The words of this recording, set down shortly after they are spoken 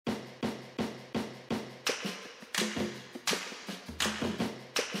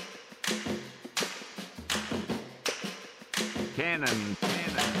Cannon.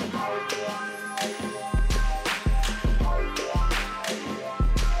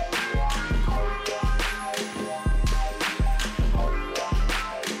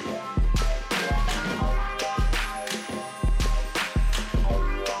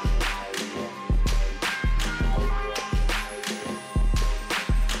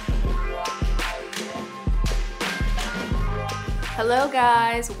 Hello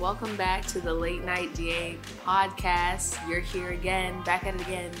guys, welcome back to the Late Night DA podcast. You're here again, back at it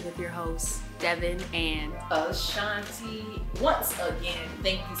again with your hosts, Devin and Ashanti. Once again,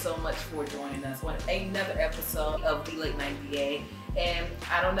 thank you so much for joining us on another episode of the Late Night DA. And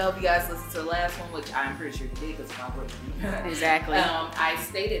I don't know if you guys listened to the last one, which I'm pretty sure you did because my birthday. Exactly. I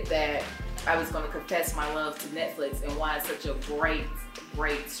stated that I was going to confess my love to Netflix and why it's such a great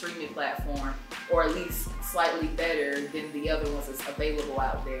streaming platform, or at least slightly better than the other ones that's available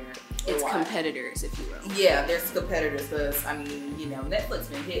out there. It's competitors, if you will. Yeah, there's competitors because, I mean, you know,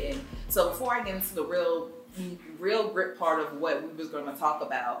 Netflix been hitting. So before I get into the real grit part of what we was going to talk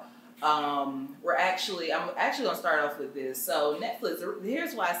about, I'm actually going to start off with this. So Netflix,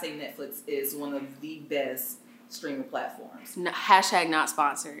 here's why I say Netflix is one of the best streaming platforms. No, hashtag not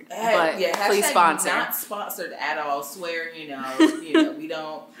sponsored, but yeah, please sponsor. Not sponsored at all. Swear, we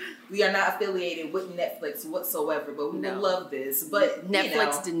are not affiliated with Netflix whatsoever, but we would love this. But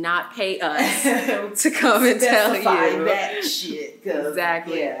Netflix did not pay us to come and tell you that shit.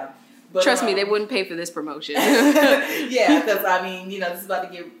 Exactly. Yeah. But, trust me, they wouldn't pay for this promotion. Yeah, because I mean, this is about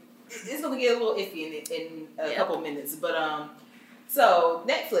to get. It's going to get a little iffy in a couple minutes, but So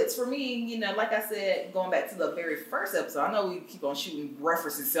Netflix, for me, like I said, going back to the very first episode, I know we keep on shooting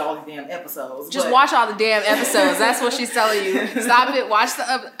references to all these damn episodes. Just watch all the damn episodes. That's what she's telling you. Stop it, watch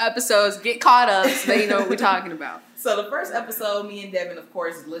the episodes, get caught up so you know what we're talking about. So the first episode, me and Devin, of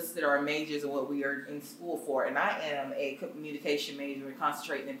course, listed our majors and what we are in school for. And I am a communication major and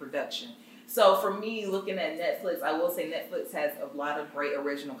concentrating in production. So for me, looking at Netflix, I will say Netflix has a lot of great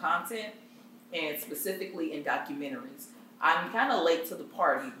original content, and specifically in documentaries. I'm kind of late to the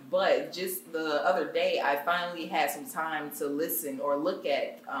party, but just the other day, I finally had some time to listen or look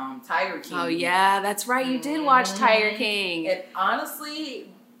at Tiger King. Oh, yeah, that's right. You did watch Tiger King. And honestly,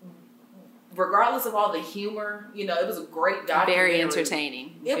 regardless of all the humor, it was a great documentary. Very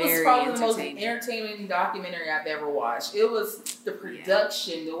entertaining. It was probably the most entertaining documentary I've ever watched. It was the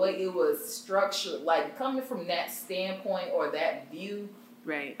production, the way it was structured, like coming from that standpoint or that view.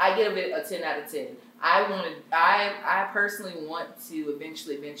 Right. I give it a 10 out of 10. I personally want to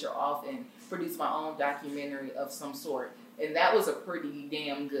eventually venture off and produce my own documentary of some sort. And that was a pretty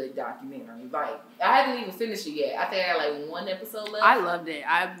damn good documentary. Like, I haven't even finished it yet. I think I had like one episode left. I loved it.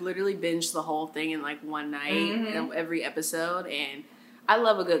 I literally binged the whole thing in like one night, every episode. And I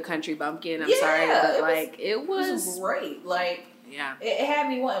love a good country bumpkin. I'm sorry, but it was great. Like, yeah, it had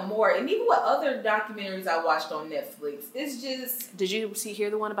me wanting more. And even with other documentaries I watched on Netflix, it's just... Did you hear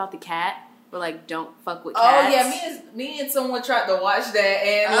the one about the cat? Or like, don't fuck with cats? Oh yeah, me and someone tried to watch that,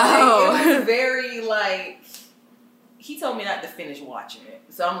 and it was very like... He told me not to finish watching it,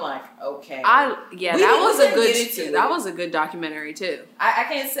 so I'm like, okay. That was a good documentary too. I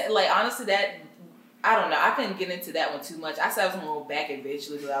can't say, like, honestly, that I don't know. I couldn't get into that one too much. I said I was gonna go back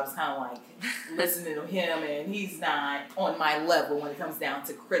eventually, because I was kind of like listening to him, and he's not on my level when it comes down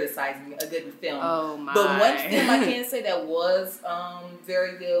to criticizing a good film. Oh my! But one film I can say that was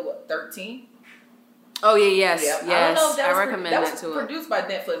very good. 13. Oh yeah, yes. I don't know if I recommend that to produced by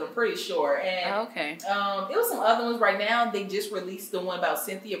Netflix, I'm pretty sure. And okay. It was some other ones. Right now, they just released the one about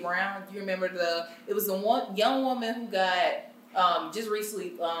Cynthia Brown. Do you remember it was the one young woman who got just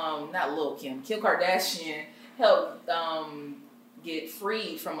recently, not Lil' Kim Kardashian helped get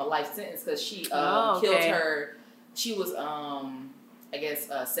freed from a life sentence because she killed her. She was I guess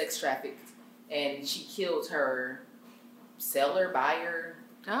sex trafficked, and she killed her buyer.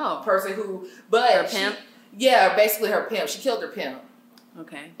 Oh. Person who, but her pimp? Basically her pimp. She killed her pimp.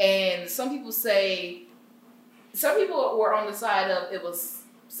 Okay. And some people were on the side of it was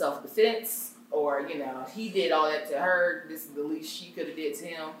self-defense, or, he did all that to her. This is the least she could have did to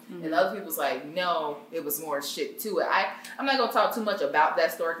him. Mm-hmm. And other people's like, no, it was more shit to it. I'm not going to talk too much about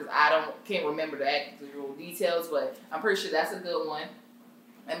that story because can't remember the actual details, but I'm pretty sure that's a good one.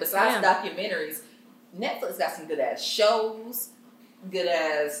 And besides documentaries, Netflix got some good ass shows, good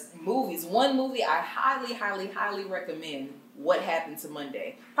as movies. One movie I highly, highly, highly recommend, What Happened to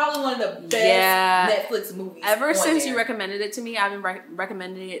Monday. Probably one of the best Netflix movies. Ever since you recommended it to me, I've been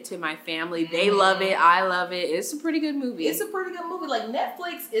recommending it to my family. They love it. I love it. It's a pretty good movie. It's a pretty good movie. Like,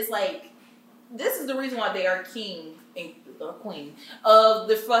 Netflix is like, this is the reason why they are king and queen of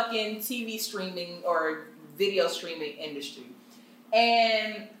the fucking TV streaming or video streaming industry.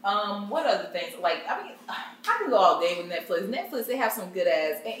 And what other things? Like, I mean, I can go all day with Netflix. Netflix, they have some good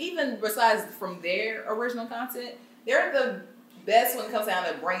ass, and even besides from their original content, they're the best when it comes down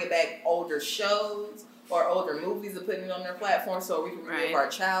to bringing back older shows or older movies and putting it on their platform so we can relive our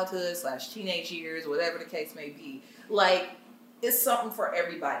childhood / teenage years, whatever the case may be. Like, it's something for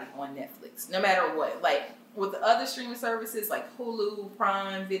everybody on Netflix, no matter what. Like, with the other streaming services like Hulu,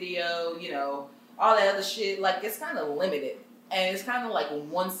 Prime Video, you know, all that other shit, like, it's kind of limited. And it's kind of like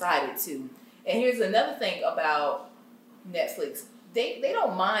one-sided too. And here's another thing about Netflix. They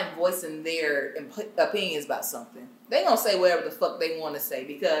don't mind voicing their opinions about something. They gonna say whatever the fuck they want to say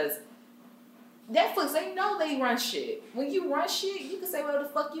because Netflix, they know they run shit. When you run shit, you can say whatever the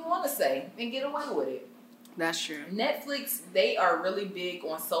fuck you want to say and get away with it. That's true. Netflix, they are really big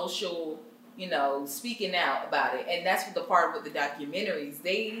on social, you know, speaking out about it. And that's what the part with the documentaries.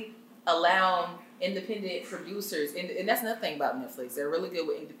 They allow independent producers, and that's another thing about Netflix. They're really good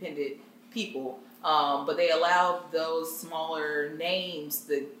with independent people, but they allow those smaller names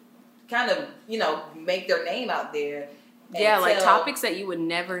to kind of, you know, make their name out there. Yeah, like topics that you would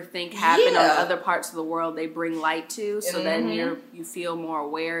never think happen on other parts of the world, they bring light to, so then you feel more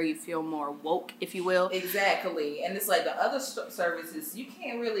aware, you feel more woke, if you will. Exactly, and it's like the other services, you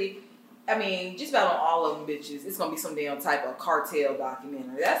can't really. I mean, just about on all of them bitches, it's gonna be some damn type of cartel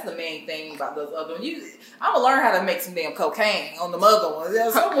documentary. That's the main thing about those other ones. I'm gonna learn how to make some damn cocaine on the other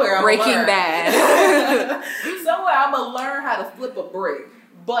ones. Somewhere Breaking Bad. Somewhere I'm gonna learn how to flip a brick.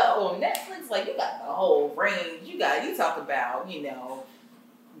 But on Netflix, like, you got the whole range. You talk about, you know,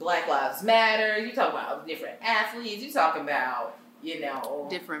 Black Lives Matter. You talk about different athletes. You talk about, you know,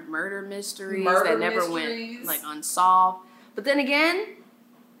 different murder mysteries that never went like unsolved. But then again,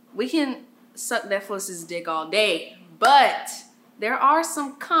 we can suck Netflix's dick all day, but there are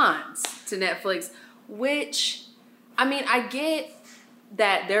some cons to Netflix, which, I mean, I get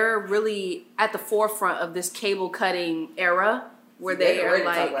that they're really at the forefront of this cable cutting era where they are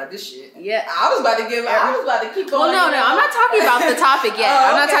like, talk about this shit. Yeah, I was about to keep going. Well, no, I'm not talking about the topic yet.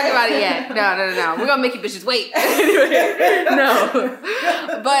 I'm not talking about it yet. No. We're gonna make you bitches wait. No,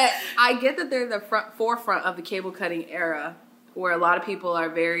 but I get that they're the forefront of the cable cutting era, where a lot of people are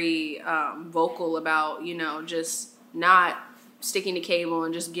very vocal about, you know, just not sticking to cable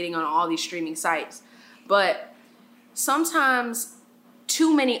and just getting on all these streaming sites. But sometimes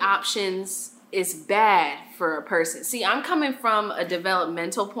too many options is bad for a person. See, I'm coming from a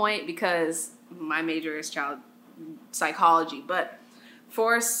developmental point because my major is child psychology. But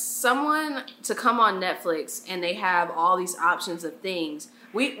for someone to come on Netflix and they have all these options of things,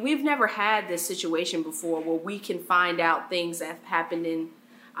 we've never had this situation before where we can find out things that have happened in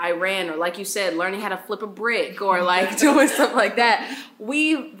Iran, or like you said, learning how to flip a brick, or like doing stuff like that.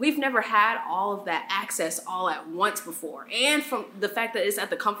 We've never had all of that access all at once before. And from the fact that it's at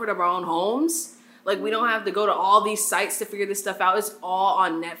the comfort of our own homes, like we don't have to go to all these sites to figure this stuff out. It's all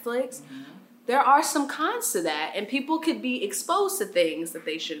on Netflix. Mm-hmm. There are some cons to that, and people could be exposed to things that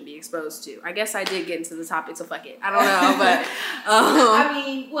they shouldn't be exposed to. I guess I did get into the topic, so fuck it. I don't know, but I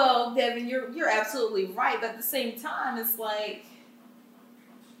mean, well, Devin, you're absolutely right, but at the same time, it's like,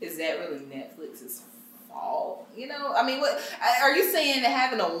 is that really Netflix's fault? You know, I mean, what are you saying that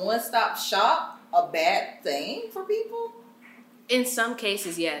having a one-stop shop a bad thing for people? In some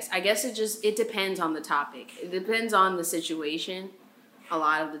cases, yes. I guess it depends on the topic. It depends on the situation a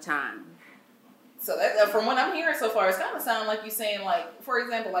lot of the time. So that, from what I'm hearing so far, it's kind of sounding like you're saying, like, for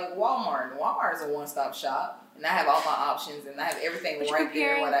example, like Walmart. Walmart is a one-stop shop, and I have all my options, and I have everything right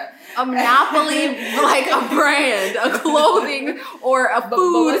there. A monopoly, like a brand, a clothing, or a food, but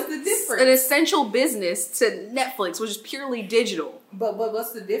what's the difference? An essential business to Netflix, which is purely digital. But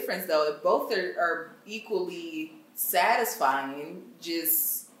what's the difference, though? If both are equally satisfying,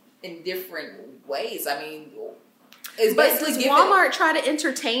 just in different ways. I mean... But does Walmart try to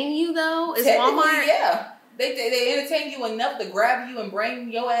entertain you, though? Is Walmart... Yeah. They entertain you enough to grab you and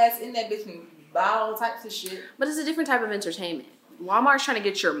bring your ass in that bitch and buy all types of shit. But it's a different type of entertainment. Walmart's trying to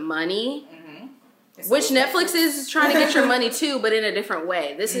get your money, which Netflix is trying to get your money too, but in a different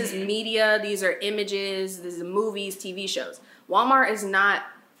way. This is media. These are images. This is movies, TV shows. Walmart is not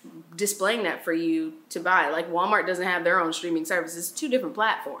displaying that for you to buy. Like, Walmart doesn't have their own streaming service. It's two different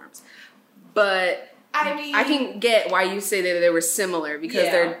platforms. But... I mean, I can get why you say that they were similar because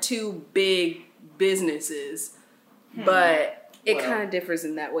they're two big businesses, but it kind of differs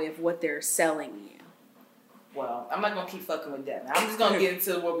in that way of what they're selling you. Well, I'm not gonna keep fucking with Devin. I'm just gonna get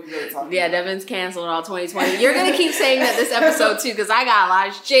into what we really talking about. Yeah, Devin's canceled all 2020. You're gonna keep saying that this episode too, because I got a lot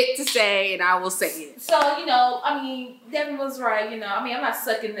of shit to say, and I will say it. So, I mean, Devin was right. I mean, I'm not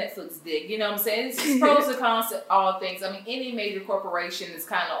sucking Netflix dick. You know what I'm saying? It's pros and cons to all things. I mean, any major corporation is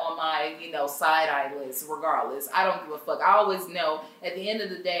kind of on my, side eye list. Regardless, I don't give a fuck. I always know at the end of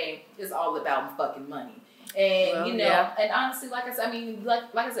the day, it's all about fucking money. And and honestly, like I said,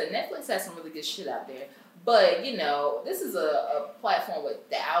 Netflix has some really good shit out there. But, this is a platform with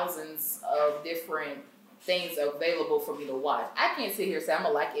thousands of different things available for me to watch. I can't sit here and say I'm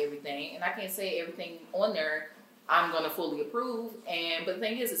going to like everything, and I can't say everything on there I'm going to fully approve. But the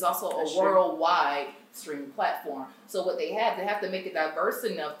thing is, it's also a worldwide streaming platform. So what they have to make it diverse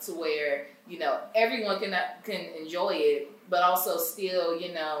enough to where, everyone can enjoy it, but also still,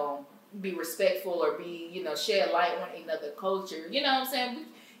 be respectful or be, shed light on another culture. You know what I'm saying?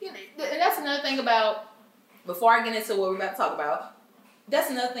 And that's another thing about, before I get into what we're about to talk about, that's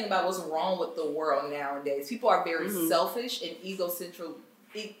another thing about what's wrong with the world nowadays. People are very selfish and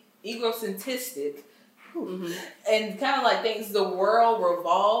egocentristic, and kind of like things. The world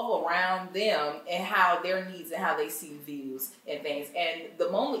revolve around them and how their needs and how they see views and things. And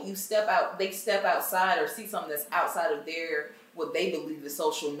the moment you step outside or see something that's outside of what they believe is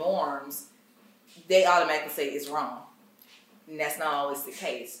social norms, they automatically say it's wrong, and that's not always the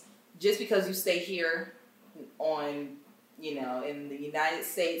case. Just because you stay here on, in the United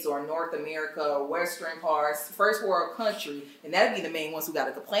States or North America or Western parts, first world country, and that'd be the main ones who got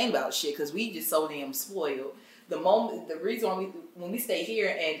to complain about shit because we just so damn spoiled. The reason when we stay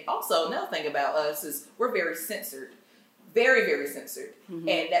here, and also another thing about us is we're very censored, very, very censored,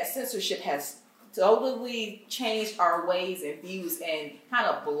 and that censorship has totally changed our ways and views and kind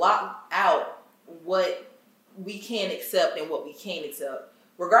of blocked out what we can accept and what we can't accept,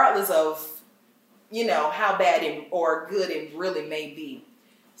 regardless of how bad or good it really may be.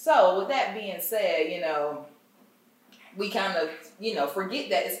 So with that being said, we kind of, forget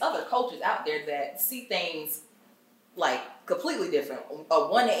that it's other cultures out there that see things like completely different, a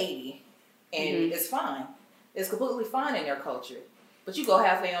 180, and it's fine. It's completely fine in their culture. But you go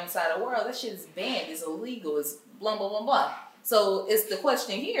halfway on the side of the world, that shit is banned, it's illegal, it's blah, blah, blah, blah. So the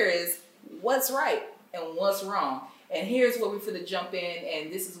question here is, what's right and what's wrong? And here's where we're finna jump in, and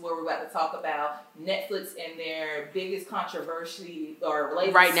this is where we're about to talk about Netflix and their biggest controversy, or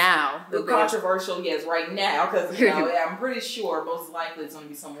latest... Right now. Controversial, yes, right now, because, I'm pretty sure most likely it's going to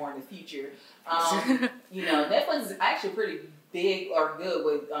be somewhere in the future. Netflix is actually pretty big or good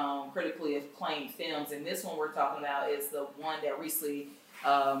with critically acclaimed films, and this one we're talking about is the one that recently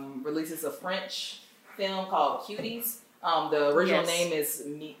releases a French film called Cuties. The original name is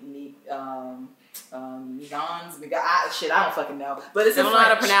I don't fucking know. But it's I don't know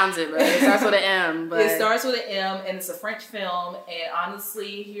how to pronounce it, but it starts with an M. But it starts with an M, and it's a French film. And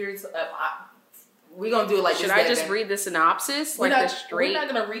honestly, here's we're gonna do it like Should this. I just read the synopsis? We're not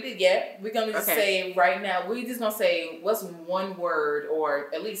gonna read it yet. We're gonna just say right now. We're just gonna say what's one word or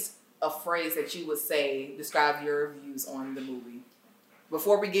at least a phrase that you would say describe your views on the movie.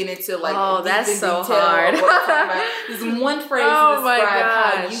 Before we get into that's so hard. There's one phrase to describe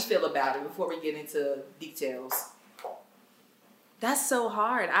how you feel about it before we get into details. That's so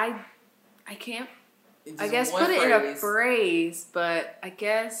hard. I can't. I guess put it in a phrase, but I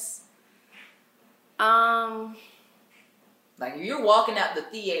guess. Like if you're walking out the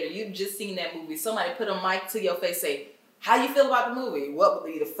theater, you've just seen that movie. Somebody put a mic to your face, say, "How you feel about the movie?" What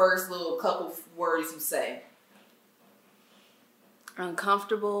would be the first little couple words you say?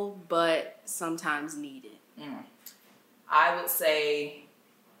 Uncomfortable, but sometimes needed. I would say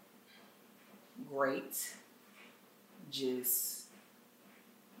great. Just,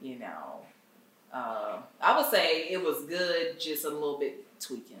 I would say it was good, just a little bit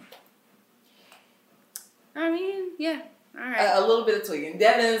tweaking. I mean, yeah. All right. A little bit of tweaking.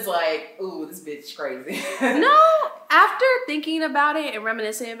 Devin's like, ooh, this bitch crazy. No, after thinking about it and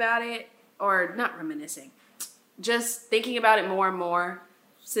reminiscing about it, or not reminiscing, just thinking about it more and more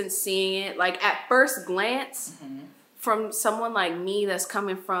since seeing it, like at first glance, from someone like me that's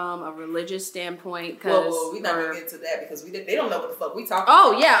coming from a religious standpoint. Well, we're not going to get into that because they don't know what the fuck we talking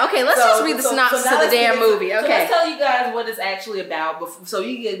about. Oh, yeah. Okay, let's just read the synopsis of the damn movie. Okay. So let's tell you guys what it's actually about so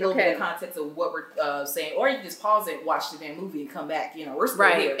you get a little bit of context of what we're saying. Or you can just pause it and watch the damn movie and come back. We're still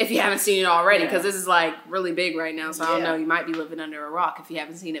here. If you haven't seen it already, because this is like really big right now. So I don't know. You might be living under a rock if you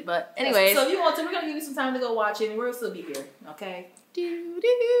haven't seen it. But anyways. So if you want to, we're going to give you some time to go watch it and we'll still be here. Okay? Hey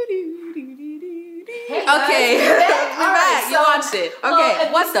guys, okay, we're back. You watched it. Okay,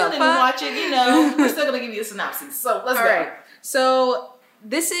 what the fuck? Watch it. We're still gonna give you a synopsis. So let's go. Right. So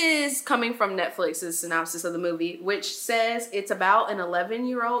this is coming from Netflix's synopsis of the movie, which says it's about an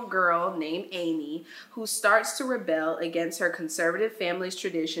 11-year-old girl named Amy who starts to rebel against her conservative family's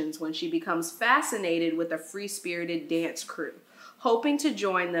traditions when she becomes fascinated with a free-spirited dance crew. Hoping to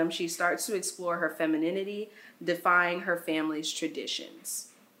join them, she starts to explore her femininity, defying her family's traditions.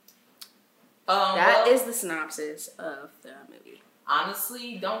 That is the synopsis of the movie.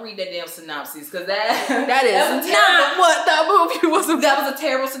 Honestly, don't read that damn synopsis because that is not what that movie was about. That was a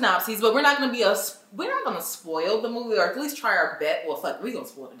terrible synopsis, but we're not gonna spoil the movie, or at least try our best. Well, fuck, we're gonna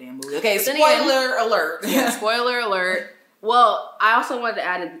spoil the damn movie. Okay, spoiler alert. Yeah, spoiler alert. Well, I also wanted to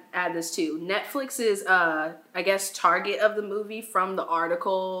add this too. Netflix's I guess target of the movie from the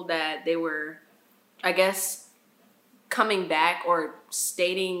article that they were, I guess, coming back or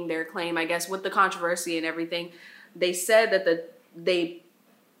stating their claim, I guess, with the controversy and everything. They said that they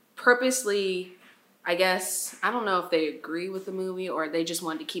purposely, I guess, I don't know if they agree with the movie or they just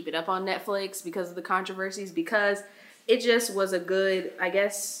wanted to keep it up on Netflix because of the controversies, because it just was a good, I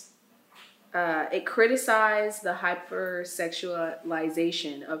guess, it criticized the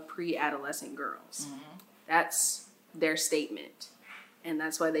hypersexualization of pre-adolescent girls. Mm-hmm. That's their statement. And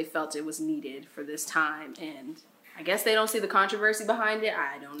that's why they felt it was needed for this time. And I guess they don't see the controversy behind it.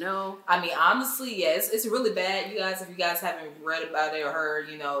 I don't know. I mean, honestly, yes, it's really bad. You guys, if you guys haven't read about it or heard,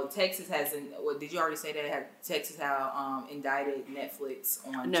 Texas hasn't. What did you already say that Texas indicted Netflix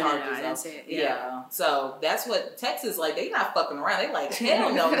on charges? No, I didn't say it. Yeah. So that's what Texas like. They not fucking around. They like,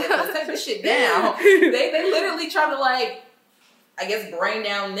 hell no, Netflix, take this shit down. They literally try to I guess bring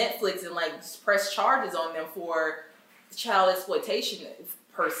down Netflix and press charges on them for child exploitation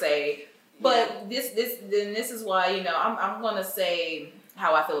per se. But this is why, I'm going to say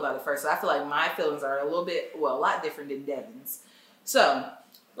how I feel about it first. So I feel like my feelings are a lot different than Devin's. So,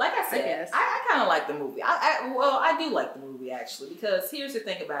 like I said, I kind of like the movie. I do like the movie, actually, because here's the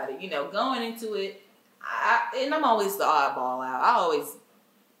thing about it. Going into it, and I'm always the oddball out. I always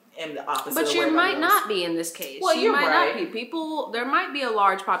am the opposite. But you might not be in this case. Well, you might not be. There might be a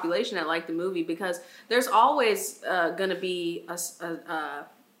large population that like the movie, because there's always going to be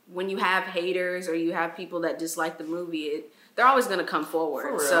when you have haters or you have people that dislike the movie, they're always going to come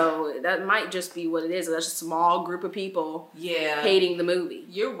forward. So that might just be what it is. That's a small group of people hating the movie.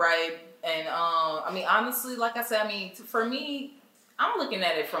 You're right. And, honestly, like I said, for me, I'm looking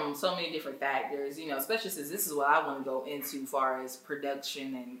at it from so many different factors, especially since this is what I want to go into as far as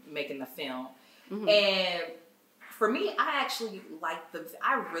production and making the film. Mm-hmm. And for me, I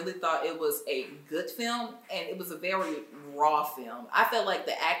really thought it was a good film, and it was a very raw film. I felt like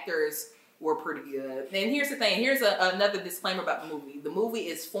the actors were pretty good. And here's the thing. Here's another disclaimer about the movie. The movie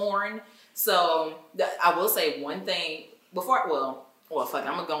is foreign, so I will say one thing before. Well, fuck it,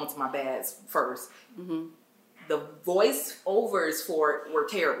 I'm going to go into my bads first. Mm-hmm. The voiceovers for it were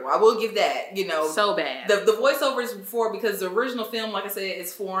terrible. I will give that, So bad. The voiceovers before, because the original film, like I said,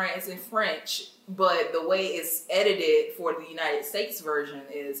 is foreign. It's in French. But the way it's edited for the United States version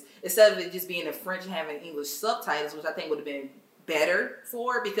is, instead of it just being in French and having English subtitles, which I think would have been better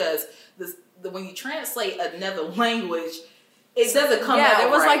for, because when you translate another language, it doesn't come out. Yeah, there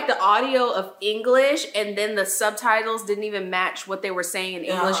was right. The audio of English, and then the subtitles didn't even match what they were saying in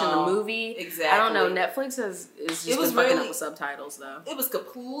English in the movie. Exactly. I don't know. Netflix is just been fucking up with subtitles, though. It was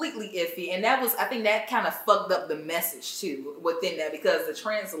completely iffy, and I think that kind of fucked up the message too within that, because the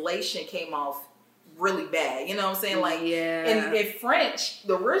translation came off really bad. You know what I'm saying? In French,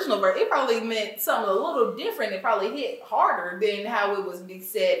 the original version, it probably meant something a little different. It probably hit harder than how it was being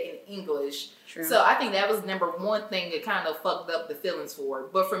said in English. True. So I think that was number one thing that kind of fucked up the feelings for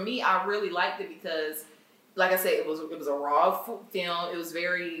it. But for me, I really liked it because, like I said, it was a raw film. It was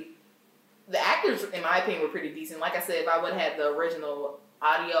the actors, in my opinion, were pretty decent. Like I said, if I would have had the original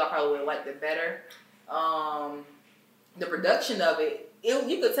audio, I probably would have liked it better. The production of it,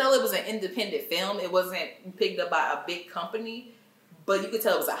 you could tell it was an independent film. It wasn't picked up by a big company, but you could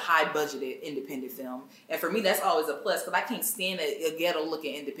tell it was a high-budgeted independent film. And for me, that's always a plus, because I can't stand a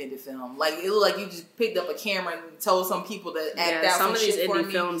ghetto-looking independent film. It looked like you just picked up a camera and told some people to act out some shit for me. Some of these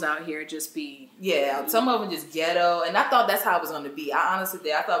indie films out here just be... Yeah, some of them just ghetto, and I thought that's how it was going to be. I honestly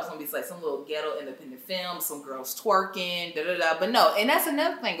did. I thought it was going to be some little ghetto independent film, some girls twerking, da-da-da. But no, and that's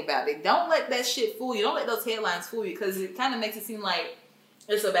another thing about it. Don't let that shit fool you. Don't let those headlines fool you, because it kind of makes it seem like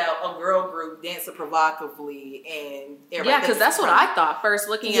it's about a girl group dancing provocatively and everything. Yeah, because that's what I thought first,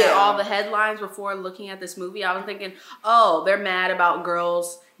 looking at all the headlines before looking at this movie. I was thinking, oh, they're mad about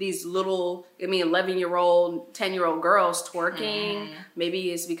girls, these little, 11-year-old, 10-year-old girls twerking. Mm-hmm.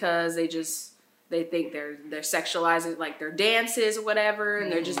 Maybe it's because they think they're sexualizing their dances or whatever,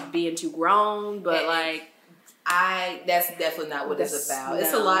 and they're just being too grown. But That's definitely not what it's about.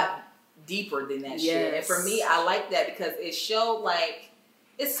 It's a lot deeper than that shit. And for me, I like that because it showed like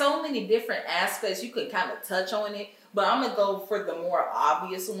it's so many different aspects you can kind of touch on it. But I'm gonna go for the more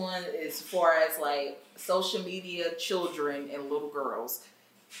obvious one as far as like social media, children, and little girls.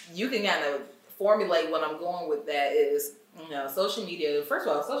 You can kind of formulate what I'm going with. That is, social media. First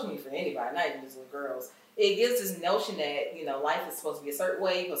of all, social media for anybody, not even just little girls. It gives this notion that, life is supposed to be a certain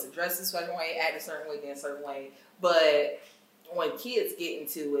way, you're supposed to dress a certain way, act a certain way, be a certain way. But when kids get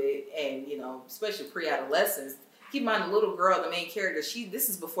into it, and, especially pre-adolescence, keep in mind the little girl, the main character, this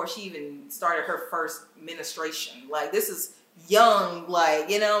is before she even started her first menstruation. Like, this is young, like,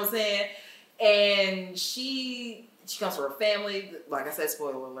 you know what I'm saying? And she comes from a family, like I said,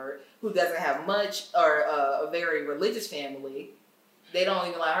 spoiler alert, who doesn't have much, or a very religious family. They don't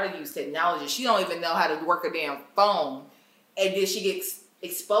even allow her to use technology. She don't even know how to work a damn phone. And then she gets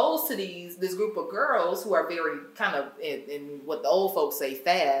exposed to this group of girls who are very kind of, in what the old folks say,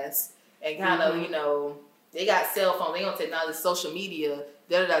 fast. And kind of, they got cell phones. They on technology, social media.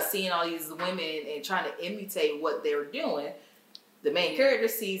 They're seeing all these women and trying to imitate what they're doing. The main character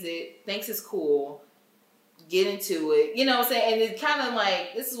sees it, thinks it's cool, get into it, you know what I'm saying? And it's kind of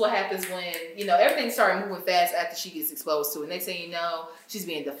like, this is what happens when, everything started moving fast after she gets exposed to it. Next thing you know, she's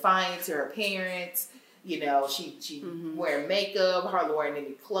being defiant to her parents. She wearing makeup, hardly wearing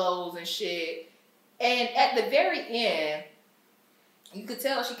any clothes and shit. And at the very end, you could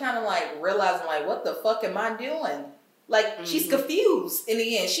tell she kind of like realizing like, what the fuck am I doing? Like, she's confused in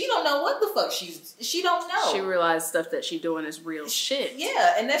the end. She don't know what the fuck she don't know. She realized stuff that she's doing is real shit.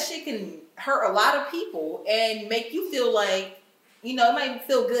 Yeah, and that shit can hurt a lot of people and make you feel like, it might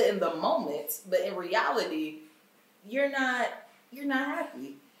feel good in the moment, but in reality, you're not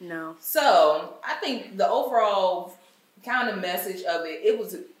happy. No. So, I think the overall kind of message of it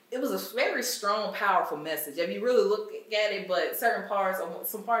was a very strong, powerful message. If you really look at it, but some parts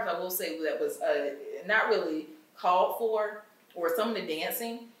I will say that was not really called for, or some of the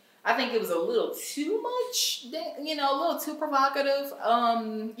dancing, I think it was a little too much, a little too provocative.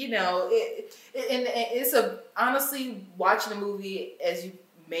 It's honestly, watching the movie, as you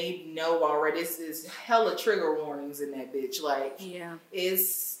may know already, is hella trigger warnings in that bitch. Like, yeah,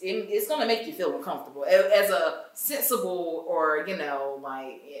 it's gonna make you feel uncomfortable as a sensible or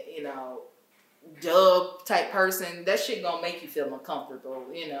dub type person. That shit gonna make you feel uncomfortable,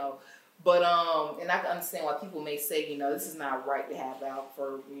 But, and I can understand why people may say, this is not right to have out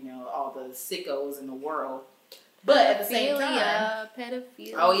for, all the sickos in the world. But at the same time,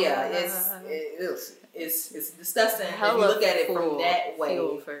 pedophilia. Oh yeah, it's disgusting if you look at it from that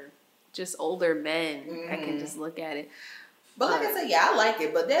way. For just older men, I can just look at it. But like I said, yeah, I like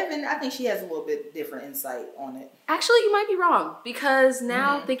it. But Devin, I think she has a little bit different insight on it. Actually, you might be wrong, because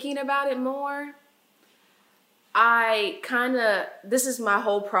now thinking about it more, this is my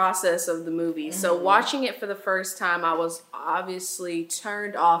whole process of the movie. So watching it for the first time, I was obviously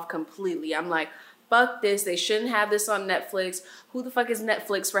turned off completely. I'm like, fuck this. They shouldn't have this on Netflix. Who the fuck is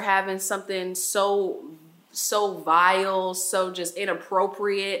Netflix for having something so vile, so just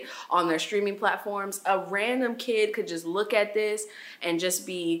inappropriate on their streaming platforms? A random kid could just look at this and just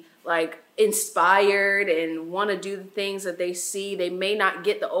be like inspired and want to do the things that they see. They may not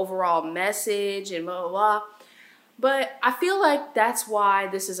get the overall message and blah, blah, blah. But I feel like that's why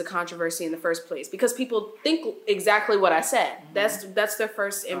this is a controversy in the first place, because people think exactly what I said. That's their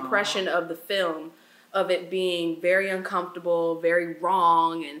first impression of the film, of it being very uncomfortable, very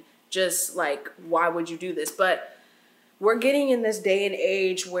wrong, and just like, why would you do this? But we're getting in this day and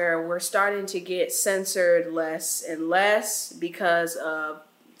age where we're starting to get censored less and less because of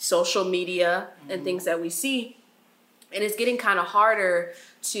social media and things that we see. And it's getting kind of harder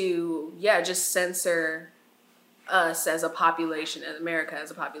to, just censor us as a population, as America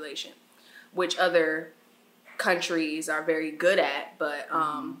as a population, which other countries are very good at. But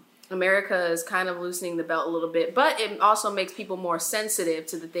America is kind of loosening the belt a little bit, but it also makes people more sensitive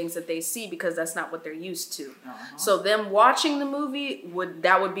to the things that they see, because that's not what they're used to. So them watching the movie would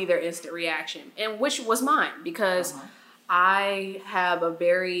be their instant reaction, and which was mine, because I have a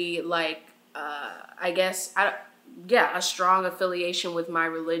very a strong affiliation with my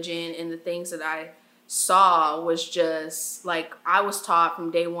religion, and the things that I saw was just like, I was taught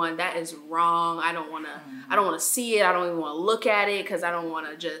from day one, that is wrong. I don't want to see it. I don't even want to look at it, because I don't want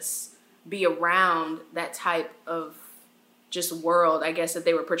to just be around that type of just world, I guess, that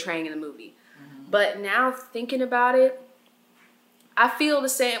they were portraying in the movie. But now thinking about it, I feel the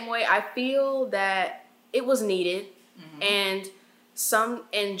same way. I feel that it was needed. And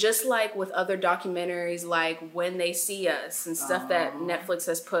just like with other documentaries, like When They See Us and stuff that Netflix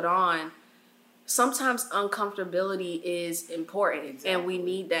has put on, sometimes uncomfortability is important, Exactly. and we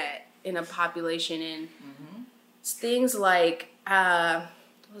need that in a population. And things like, what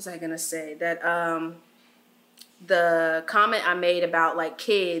was I gonna say? That the comment I made about like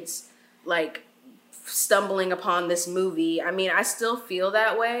kids like stumbling upon this movie. I mean, I still feel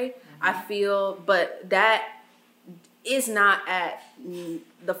that way. I feel, but that is not at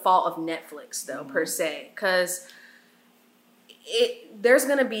the fault of Netflix though, per se, because there's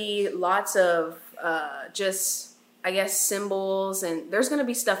gonna be lots of just, I guess, symbols, and there's gonna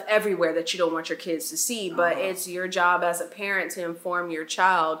be stuff everywhere that you don't want your kids to see. But it's your job as a parent to inform your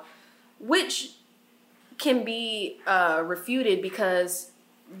child, which can be refuted because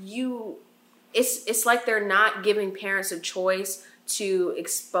it's like they're not giving parents a choice to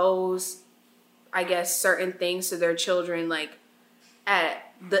expose, I guess, certain things to their children, like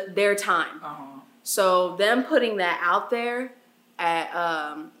at their time. So them putting that out there at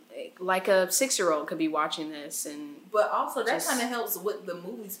like a 6-year-old could be watching this, and but also that kind of helps with the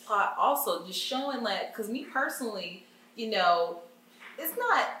movie's plot. Also, just showing that, because me personally, it's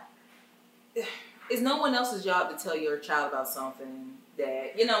no one else's job to tell your child about something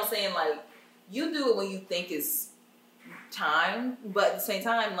that, you know what I'm saying, like, you do it when you think is time, but at the same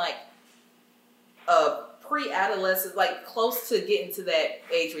time, like, pre-adolescent, like close to getting to that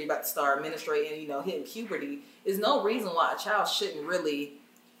age where you're about to start menstruating, hitting puberty, is no reason why a child shouldn't really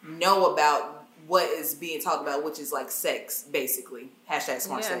know about what is being talked about, which is like sex, basically.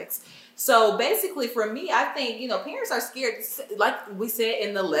 #smart sex. So basically for me, I think, parents are scared, like we said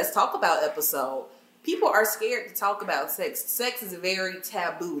in the Let's Talk About episode, people are scared to talk about sex. Sex is very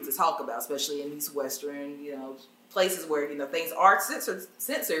taboo to talk about, especially in these Western, places where, things are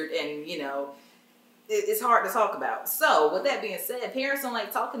censored and, it's hard to talk about. So with that being said, parents don't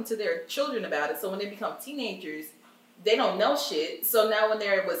like talking to their children about it. So when they become teenagers, they don't know shit. So now when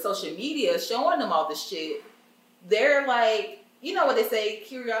they're with social media showing them all this shit, they're like, you know what they say,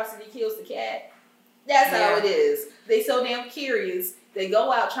 curiosity kills the cat. That's how it is. They so damn curious. They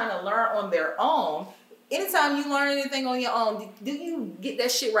go out trying to learn on their own. Anytime you learn anything on your own, do you get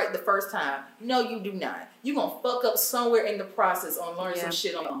that shit right the first time? No, you do not. You're going to fuck up somewhere in the process on learning some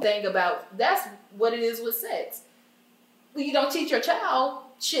shit on your own. Think about, that's what it is with sex. You don't teach your child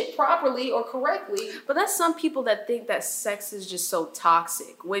shit properly or correctly. But that's some people that think that sex is just so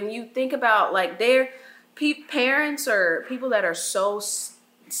toxic. When you think about, like, parents or people that are so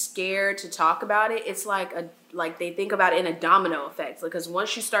scared to talk about it, it's like they think about it in a domino effect. Because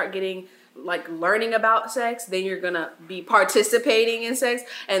once you start getting, like, learning about sex, then you're gonna be participating in sex,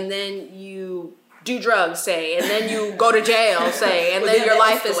 and then you do drugs, say, and then you go to jail, say, and then your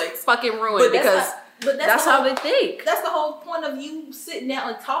life is fucking ruined because that's how they think. That's the whole point of you sitting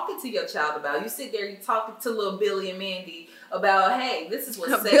down and talking to your child about it. You sit there, you talking to little Billy and Mandy about, hey, this is what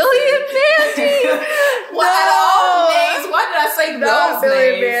sex is. Billy and Mandy? All names? Why did I say those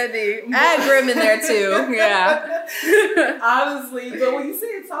Billy names? and Mandy. Add Grimm in there too. Yeah. Honestly, but when you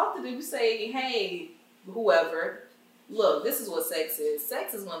sit and talk to them, you say, hey, whoever, look, this is what sex is.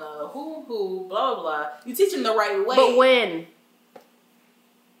 Sex is when blah, blah, blah. You teach them the right way. But when?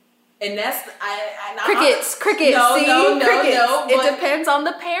 And that's crickets. No, See, no, crickets. no. It depends on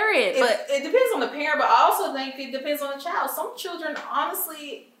the parent. It depends on the parent, but I also think it depends on the child. Some children,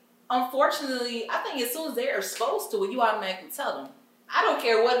 honestly, unfortunately, I think as soon as they're exposed to it, you automatically tell them. I don't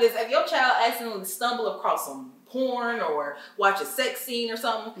care what it is. If your child accidentally stumble across some porn or watch a sex scene or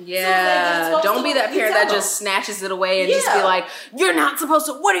something. Don't be that parent that just snatches it away and just be like, "You're not supposed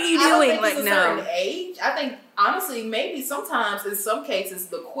to. What are you doing?" Like, no. Certain age. I think honestly, maybe sometimes in some cases,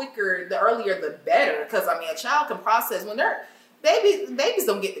 the earlier, the better. Because I mean, a child can process when they're babies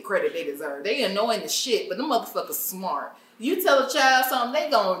don't get the credit they deserve. They annoying the shit, but them motherfuckers smart. You tell a child something, they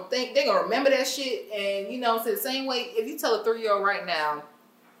gonna remember that shit. And so the same way, if you tell a 3-year-old right now,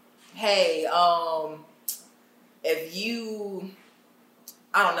 hey, if you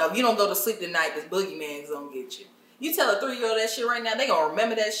don't go to sleep tonight, this boogeyman's gonna get you. You tell a 3-year-old that shit right now, they gonna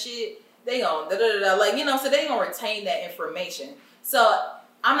remember that shit. They gonna so they gonna retain that information. So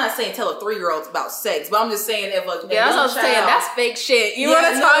I'm not saying tell a 3-year-old about sex, but I'm just saying if a that's what I'm saying. That's fake shit. You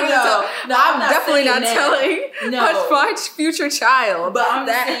want to talk about? No, I'm definitely not telling my future child. But I'm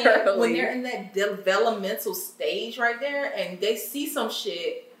just saying when they're in that developmental stage right there, and they see some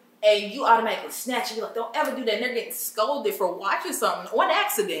shit, and you automatically snatch it, you're like, don't ever do that. And they're getting scolded for watching something on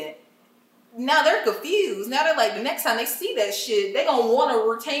accident. Now they're confused. Now they're like, the next time they see that shit, they're gonna want to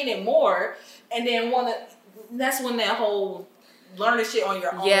retain it more, and then that's when that whole learning shit on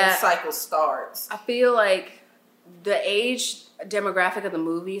your own cycle starts. I feel like the age demographic of the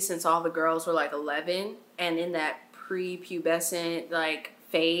movie, since all the girls were like 11 and in that prepubescent like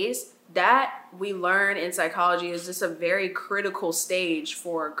phase, that we learn in psychology is just a very critical stage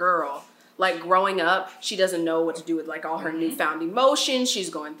for a girl. Like growing up, she doesn't know what to do with like all her newfound emotions. She's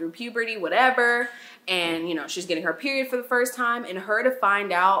going through puberty, whatever. And, you know, she's getting her period for the first time. And her to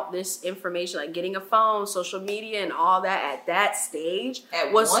find out this information, like getting a phone, social media, and all that at that stage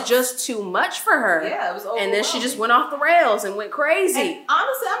was just too much for her. Yeah, it was overwhelming. And then she just went off the rails and went crazy. And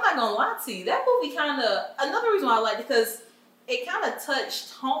honestly, I'm not going to lie to you. That movie kind of, another reason why I liked it, because it kind of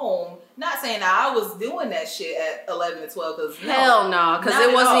touched home. Not saying that I was doing that shit at 11 and 12. Cause hell no, because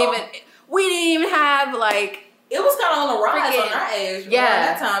it wasn't even, we didn't even have like, it was kind of on the rise on our age. Yeah, at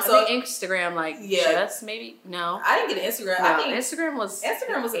that time. So I think Instagram, like, just maybe no. I didn't get an Instagram. No, I think Instagram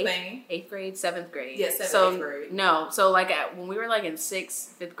was a thing. 8th grade, 7th grade. Yeah, 7th, so, 8th grade. No, so like when we were like in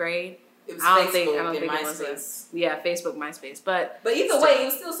 6th, 5th grade, it was I don't Facebook think and it MySpace. was Facebook, MySpace, but either way, it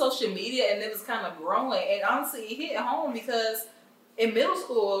was still social media, and it was kind of growing. And honestly, it hit home because in middle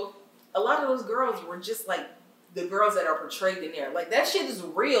school, a lot of those girls were just like the girls that are portrayed in there. Like, that shit is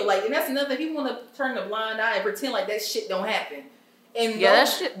real. Like, and that's another thing. People want to turn a blind eye and pretend like that shit don't happen. And yeah, that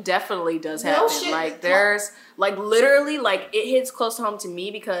shit definitely does happen. Like, there's, like, literally, like, it hits close to home to me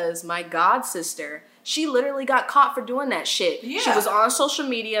because my god sister, she literally got caught for doing that shit. Yeah. She was on social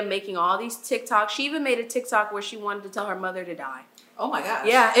media making all these TikToks. She even made a TikTok where she wanted to tell her mother to die. Oh my gosh.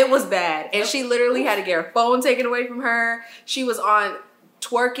 Yeah, it was bad. And she literally had to get her phone taken away from her. She was on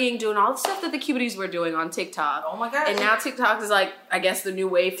twerking, doing all the stuff that the cuties were doing on TikTok. Oh my god. And now TikTok is like, I guess, the new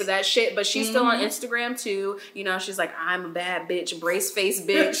wave for that shit. But she's still on Instagram too. You know, she's like, I'm a bad bitch, brace face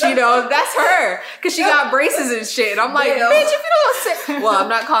bitch. You know, that's her. Because she got braces and shit. And I'm like, bitch, if you don't sit... Well, I'm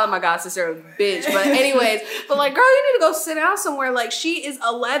not calling my god sister a bitch. But anyways, but like, girl, you need to go sit down somewhere. Like, she is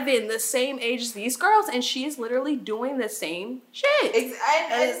 11, the same age as these girls. And she is literally doing the same shit. And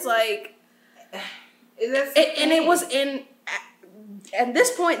it's like... And it was in... At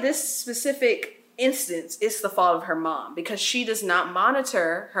this point, this specific instance, it's the fault of her mom because she does not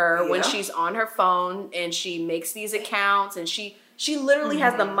monitor her when she's on her phone and she makes these accounts and she literally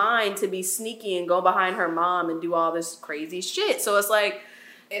has the mind to be sneaky and go behind her mom and do all this crazy shit. So it's like,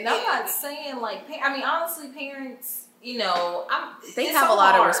 and I'm not saying like, I mean, honestly, parents, you know, they have a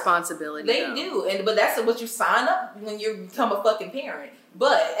lot of responsibility. They do, but that's what you sign up when you become a fucking parent.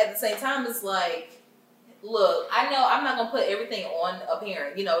 But at the same time, it's like, look, I know I'm not going to put everything on a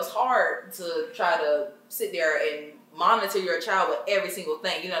parent. You know, it's hard to try to sit there and monitor your child with every single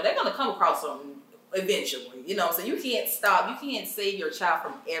thing. You know, they're going to come across something eventually. You know, so you can't stop. You can't save your child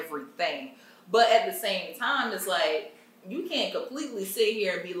from everything. But at the same time, it's like, you can't completely sit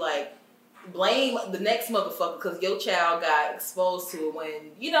here and be like, blame the next motherfucker because your child got exposed to it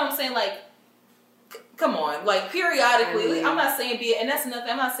when, you know what I'm saying? Like, come on, like periodically, I'm not saying be, and that's nothing,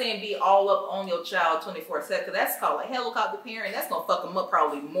 I'm not saying be all up on your child 24/7, because that's called like helicopter parent. That's gonna fuck them up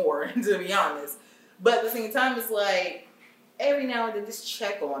probably more, to be honest. But at the same time, it's like, every now and then just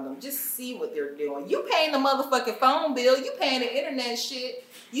check on them. Just see what they're doing. You paying the motherfucking phone bill, you paying the internet shit,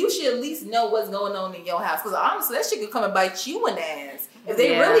 you should at least know what's going on in your house. Because honestly, that shit could come and bite you in the ass. If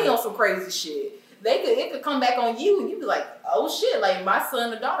they really on some crazy shit. It could come back on you and you'd be like, oh shit, like my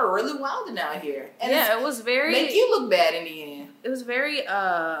son and daughter are really wilding out here. And yeah, it was very... Make you look bad in the end. It was very,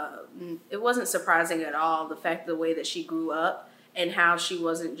 it wasn't surprising at all, the fact, the way that she grew up and how she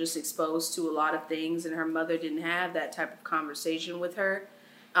wasn't just exposed to a lot of things and her mother didn't have that type of conversation with her.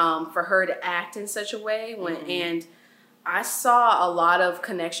 For her to act in such a way. And I saw a lot of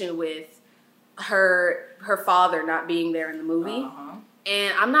connection with her father not being there in the movie.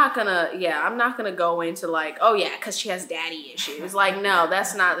 And I'm not gonna go into like, oh yeah, because she has daddy issues. Like, no,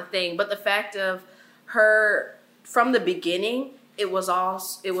 that's not the thing. But the fact of her, from the beginning, it was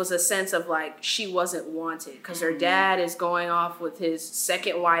a sense of like, she wasn't wanted. Because her dad is going off with his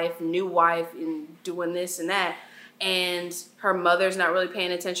second wife, new wife, and doing this and that. And her mother's not really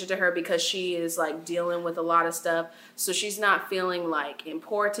paying attention to her because she is like dealing with a lot of stuff. So she's not feeling like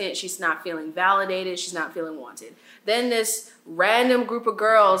important. She's not feeling validated. She's not feeling wanted. Then this random group of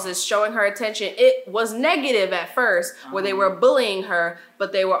girls is showing her attention. It was negative at first where they were bullying her,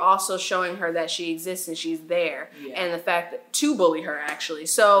 but they were also showing her that she exists and she's there. Yeah. And the fact that to bully her actually.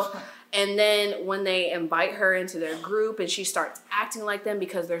 So, and then when they invite her into their group and she starts acting like them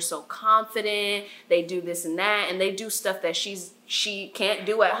because they're so confident, they do this and that, and they do stuff that she can't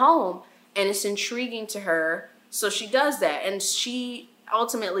do at home. And it's intriguing to her. So she does that. And she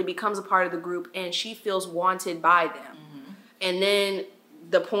ultimately becomes a part of the group and she feels wanted by them. And then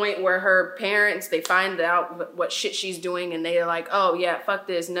the point where her parents, they find out what shit she's doing and they're like, oh yeah, fuck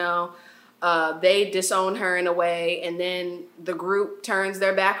this, no. They disown her in a way, and then the group turns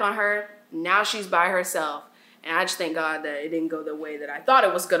their back on her. Now she's by herself. And I just thank God that it didn't go the way that I thought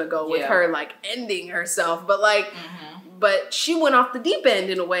it was gonna go with Yeah. her like ending herself. But like, but she went off the deep end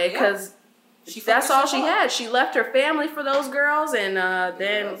in a way because that's all she had. She left her family for those girls, and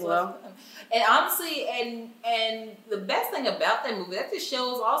then well. And honestly, and the best thing about that movie, that just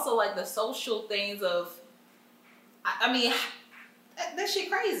shows also like the social things of, I mean, that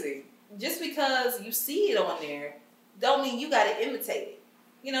shit crazy. Just because you see it on there, don't mean you gotta imitate it.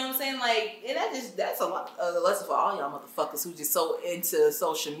 You know what I'm saying? Like, and that's a lot of the lesson for all y'all motherfuckers who just so into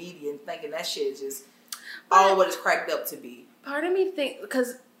social media and thinking that shit is just all what it's cracked up to be. Part of me think,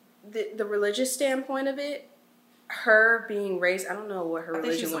 because the religious standpoint of it, her being raised, I don't know what her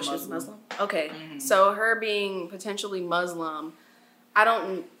religion was. She was Muslim. Okay, so her being potentially Muslim, I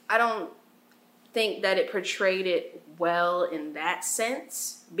don't think that it portrayed it well in that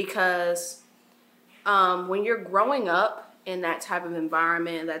sense, because when you're growing up in that type of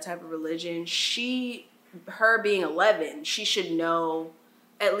environment, that type of religion, her being 11, she should know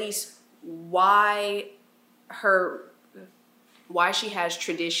at least why she has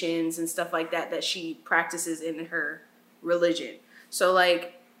traditions and stuff like that she practices in her religion. So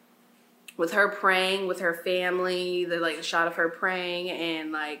like with her praying with her family, the shot of her praying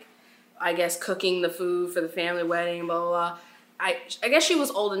and like I guess cooking the food for the family wedding, blah blah blah. I guess she was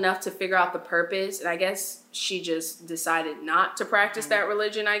old enough to figure out the purpose, and I guess she just decided not to practice that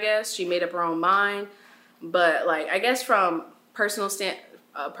religion. I guess she made up her own mind, but like I guess from personal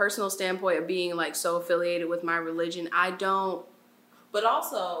standpoint of being like so affiliated with my religion, But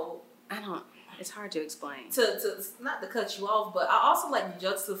also, it's hard to explain. To not to cut you off, but I also like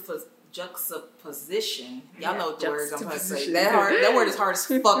juxtaposition. Y'all know the words I'm going to say. That word is hard as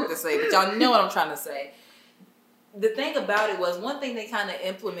fuck to say, but y'all know what I'm trying to say. The thing about it was, one thing they kind of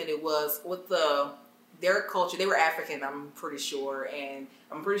implemented was with their culture. They were African, I'm pretty sure, and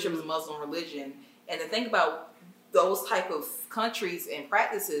I'm pretty sure it was a Muslim religion. And the thing about those type of countries and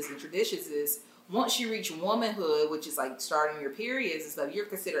practices and traditions is, once you reach womanhood, which is like starting your periods and stuff, you're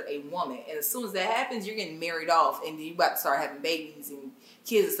considered a woman. And as soon as that happens, you're getting married off and you about to start having babies and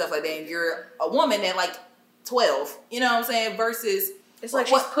kids and stuff like that. And you're a woman at like 12. You know what I'm saying? Versus... It's like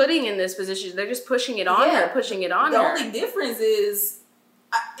she's putting in this position. They're just pushing it on her, pushing it on her. The only difference is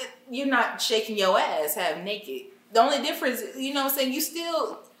you're not shaking your ass half naked. The only difference, you know what I'm saying? You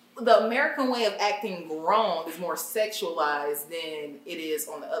still... The American way of acting grown is more sexualized than it is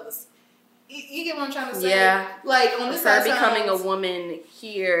on the other side. You get what I'm trying to say? Yeah. Like, on this side, becoming a woman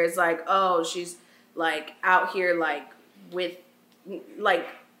here is like, oh, she's like out here like with like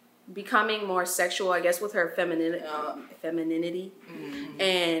becoming more sexual, I guess, with her femininity. Mm-hmm.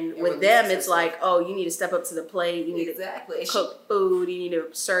 And with them, it's like, oh, you need to step up to the plate. You need to cook food. You need to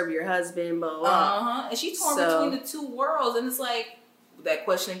serve your husband, blah, blah. And she's torn between the two worlds. And it's like, that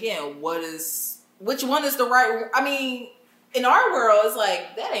question again, which one is the right... I mean... In our world, it's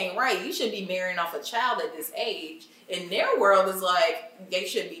like, that ain't right. You should be marrying off a child at this age. In their world, it's like, they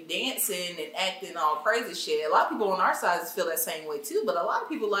should be dancing and acting all crazy shit. A lot of people on our side feel that same way too, but a lot of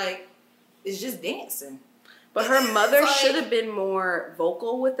people like, it's just dancing. But her mother should have been more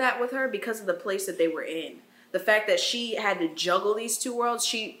vocal with that with her because of the place that they were in. The fact that she had to juggle these two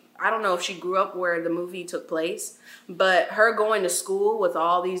worlds, I don't know if she grew up where the movie took place, but her going to school with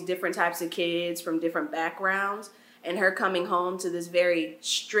all these different types of kids from different backgrounds, and her coming home to this very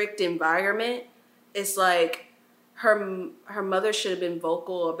strict environment, it's like her mother should have been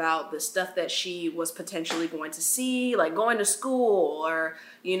vocal about the stuff that she was potentially going to see, like going to school or,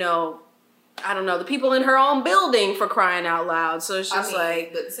 you know, I don't know, the people in her own building, for crying out loud. So it's just but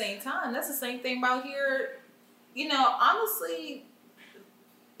at the same time, that's the same thing about here. You know, honestly,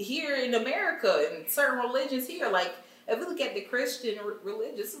 here in America and certain religions here, like, if we look at the Christian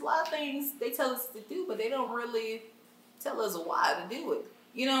religions, a lot of things they tell us to do, but they don't really tell us why to do it.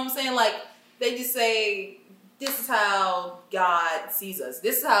 You know what I'm saying? Like, they just say, this is how God sees us.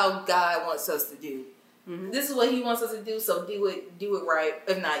 This is how God wants us to do. Mm-hmm. This is what he wants us to do, so do it right.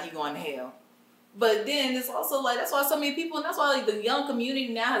 If not, you're going to hell. But then it's also like, that's why so many people, and that's why like the young community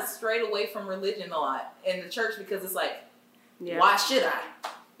now has strayed away from religion a lot in the church, because it's like, why should I?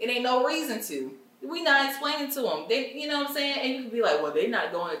 It ain't no reason to. We not explaining to them. They, you know what I'm saying? And you can be like, well, they're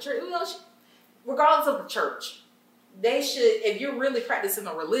not going to church. You know, regardless of the church, they should, if you're really practicing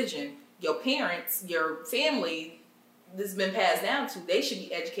a religion, your parents, your family, this has been passed down to, they should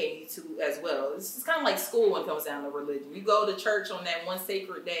be educating you too as well. It's kind of like school when it comes down to religion. You go to church on that one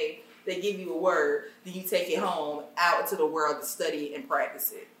sacred day, they give you a word, then you take it home out into the world to study and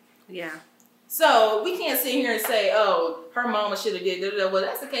practice it. Yeah. So we can't sit here and say, oh, her mama should have did that. Well,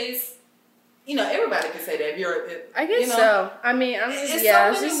 that's the case. You know, everybody can say that. I guess so. I mean, I'm just, I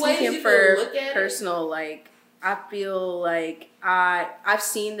was just looking for personal, like, I feel like I've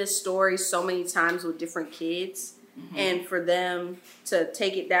seen this story so many times with different kids, and for them to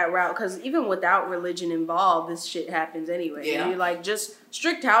take it that route, because even without religion involved, this shit happens anyway. Yeah. You like just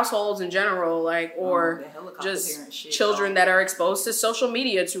strict households in general, like, or just children that are exposed to social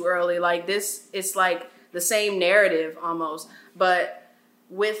media too early. Like this, it's like the same narrative almost, but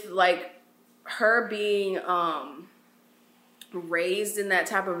with like her being raised in that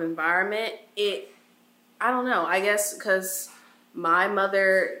type of environment, I don't know, I guess because my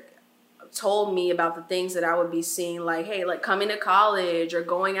mother told me about the things that I would be seeing, like, hey, like coming to college or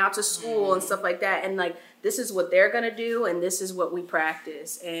going out to school and stuff like that, and like this is what they're gonna do and this is what we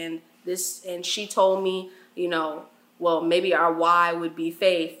practice, and she told me, you know, well, maybe our why would be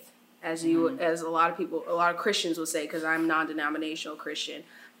faith, as as a lot of Christians would say, because I'm non-denominational Christian,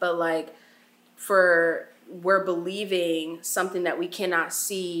 but like we're believing something that we cannot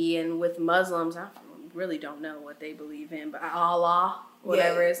see, and with Muslims, I really don't know what they believe in, but Allah,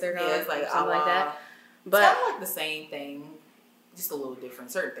 whatever is their God, it's like something Allah. like that. But it's kind of like the same thing, just a little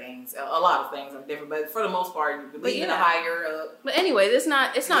different. Certain things, a lot of things are different, but for the most part, you believe in a higher up. But anyway, it's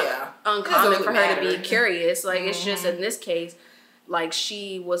not uncommon for her to be curious. Like it's just in this case, like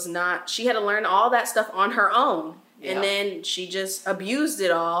she had to learn all that stuff on her own. Yeah. And then she just abused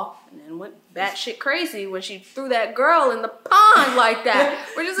it all, and then went batshit crazy when she threw that girl in the pond like that.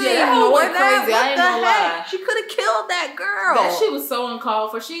 We're just crazy. I ain't gonna lie. She could have killed that girl. That shit was so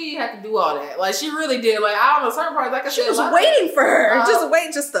uncalled for. She had to do all that. Like she really did. Like I don't know, certain parts. Like she was waiting for her,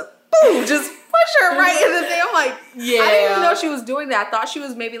 just to boom, just push her right in the thing. I'm like, yeah. I didn't even know she was doing that. I thought she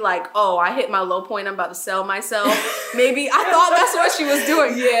was maybe like, oh, I hit my low point. I'm about to sell myself. Maybe I thought that's what she was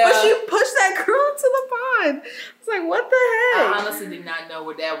doing. Yeah. But she pushed that girl into the pond. It's like, what the heck? I honestly did not know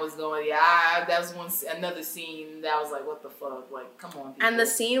where that was going. Yeah, that was another scene that was like, what the fuck? Like, come on, people. And the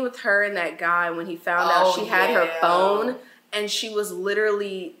scene with her and that guy when he found out she had her phone and she was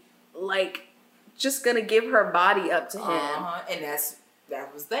literally like just gonna give her body up to him. And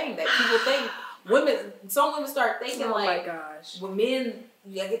that was the thing that people think. Some women start thinking oh like, my gosh, when men,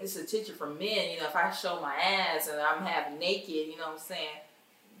 I get this attention from men. You know, if I show my ass and I'm half naked, you know what I'm saying?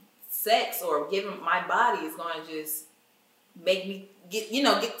 Sex or giving my body is going to just make me get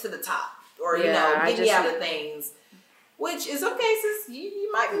to the top, or get me out of things. Which in some cases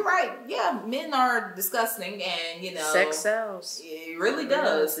you might be right. Yeah, men are disgusting, and sex sells. It really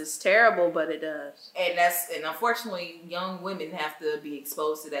does. It's terrible, but it does. And unfortunately young women have to be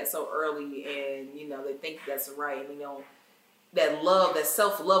exposed to that so early, and they think that's right. And that love, that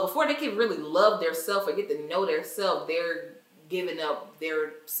self-love, before they can really love their self or get to know their self, they're giving up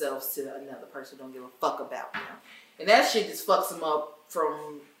their selves to another person who don't give a fuck about them. And that shit just fucks them up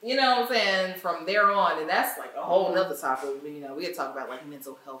from, from there on. And that's like a whole nother topic. We could talk about like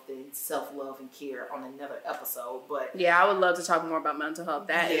mental health and self-love and care on another episode. But yeah, I would love to talk more about mental health.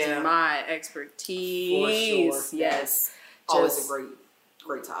 That is my expertise. For sure. Yes. Always a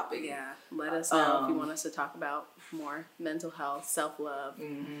great topic. Yeah. Let us know if you want us to talk about more mental health, self-love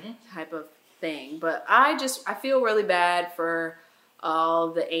type of thing. But I feel really bad for all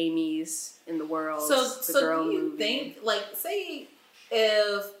the Amy's in the world. So do you think, like, say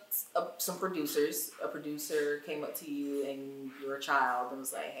if a producer came up to you and you're a child and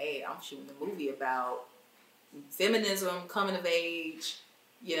was like, hey, I'm shooting a movie about feminism, coming of age,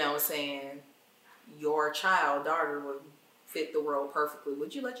 your daughter would fit the role perfectly,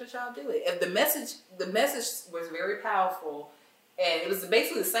 would you let your child do it? If the message was very powerful, and it was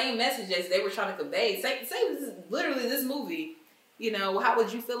basically the same message as they were trying to convey. Say this is literally this movie. How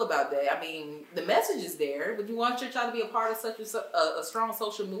would you feel about that? I mean, the message is there. Would you want your child to be a part of such a strong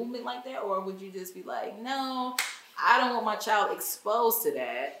social movement like that, or would you just be like, no, I don't want my child exposed to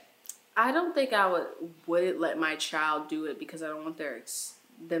that? I don't think I would let my child do it because I don't want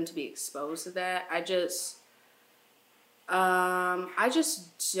them to be exposed to that. I just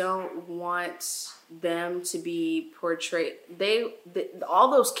don't want them to be portrayed.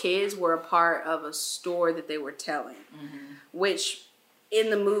 All those kids were a part of a story that they were telling, which in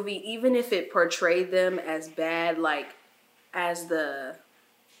the movie, even if it portrayed them as bad, like as the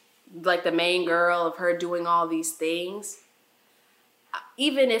main girl of her doing all these things,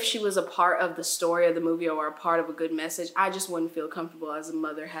 even if she was a part of the story of the movie or a part of a good message, I just wouldn't feel comfortable as a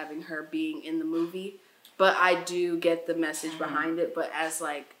mother having her being in the movie. But I do get the message behind it. But as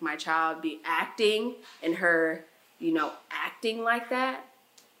like my child be acting and her, acting like that,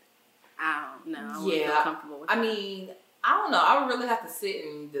 I don't know. I wouldn't feel comfortable with that. I mean, I don't know. I would really have to sit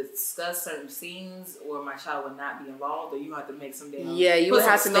and discuss certain scenes, or my child would not be involved, or you have to make some damn. Yeah, you would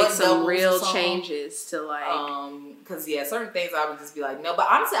have to make some real changes to like. Because certain things I would just be like, no. But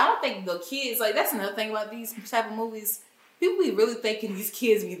honestly, I don't think the kids like. That's another thing about these type of movies. People be really thinking these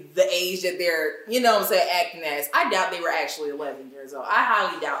kids be the age that they're, you know what I'm saying, acting as. I doubt they were actually 11 years old. I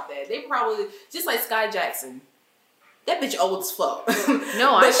highly doubt that. They probably just like Sky Jackson. That bitch old as fuck.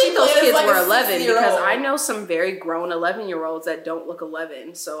 No, I think those kids were 11 because I know some very grown 11-year-olds that don't look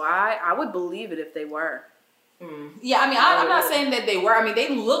 11. So I would believe it if they were. Yeah, I mean, I'm not saying that they were. I mean, they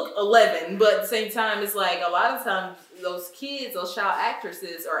look 11, but at the same time, it's like a lot of times those kids, those child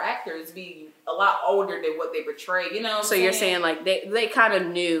actresses or actors be a lot older than what they portray, you know what I'm saying? You're saying like they kind of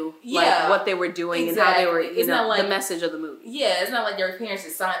knew like what they were doing and how they were, you know, like, the message of the movie. Yeah, it's not like their parents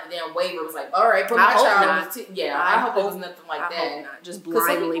just signed the damn waiver. It was like, all right, put my child on the I hope it was nothing like that. Hope not. Just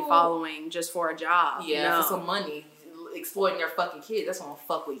blindly following just for a job. Yeah, no. for some money. Exploiting their fucking kids. That's why I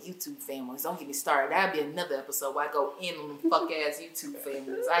fuck with YouTube families. Don't get me started. That'd be another episode where I go in on them fuck ass YouTube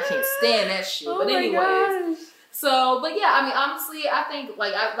families. I can't stand that shit. But anyways. So, but yeah, I mean, honestly, I think,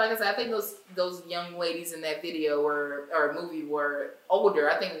 like I said, I think those young ladies in that video or movie were older.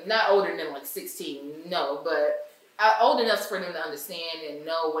 I think not older than like 16, no, but old enough for them to understand and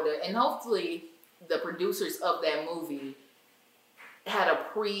know and hopefully the producers of that movie had a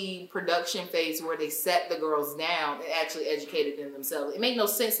pre-production phase where they sat the girls down and actually educated them themselves. It made no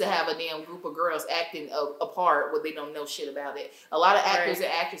sense to have a damn group of girls acting a part where they don't know shit about it. A lot of actors and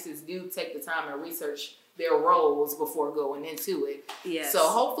actresses do take the time and research their roles before going into it. Yes. So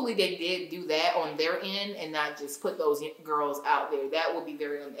hopefully they did do that on their end and not just put those girls out there. That would be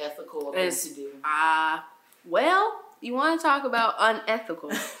very unethical of them to do. Well, you want to talk about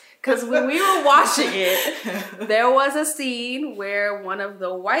unethical. Because when we were watching it, there was a scene where one of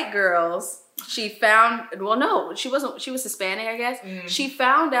the white girls, she found, she was Hispanic, I guess. She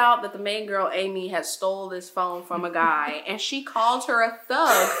found out that the main girl, Amy, had stole this phone from a guy, and she called her a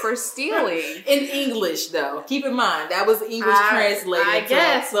thug for stealing. In English, though. Keep in mind, that was English translated. I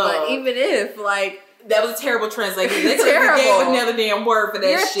guess, but even if, like... That was a terrible translation. They terrible. Gave another damn word for that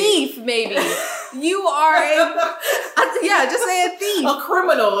You're shit. You're a thief, maybe. You are just say a thief. A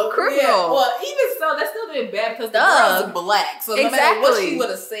criminal. Yeah. Well, even so, that still been bad because the girl's black. So no matter what she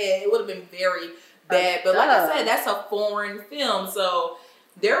would have said, it would have been very bad. But like I said, that's a foreign film. So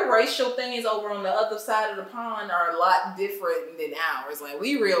their racial things over on the other side of the pond are a lot different than ours. Like,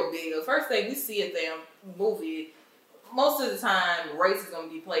 we real big. The first thing we see a damn movie, most of the time, race is going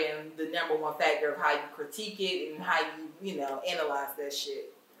to be playing the number one factor of how you critique it and how you analyze that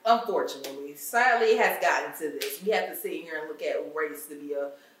shit. Unfortunately. Sadly, it has gotten to this. We have to sit here and look at race to be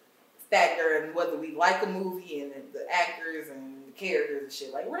a factor and whether we like a movie and the actors and the characters and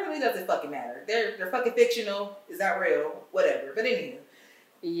shit. Like, it really doesn't fucking matter. They're fucking fictional. It's not real. Whatever. But anyway.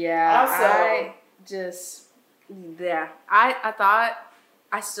 Yeah. Also, I thought,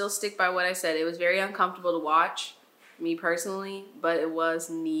 I still stick by what I said. It was very uncomfortable to watch. Me personally, but it was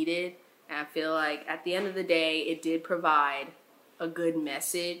needed, and I feel like at the end of the day it did provide a good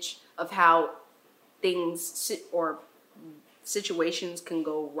message of how things or situations can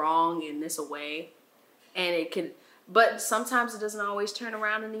go wrong in this way, and but sometimes it doesn't always turn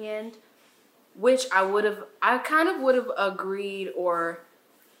around in the end, which I kind of would have agreed or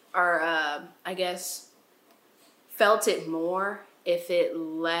I guess felt it more if it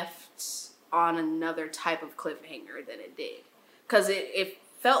left on another type of cliffhanger than it did. Because it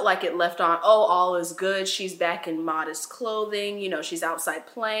felt like it left on, all is good. She's back in modest clothing. She's outside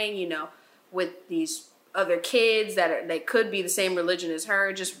playing, with these other kids they could be the same religion as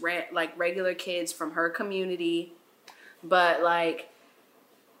her, just like regular kids from her community. But like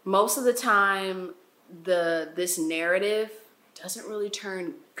most of the time, this narrative doesn't really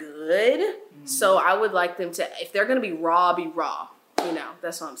turn good. So I would like them to, if they're going to be raw, be raw.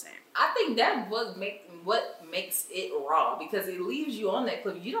 That's what I'm saying. I think that was what makes it raw, because it leaves you on that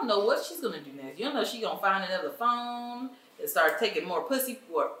cliff. You don't know what she's gonna do next. You don't know if she's gonna find another phone and start taking more more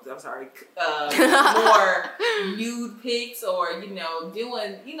nude pics, or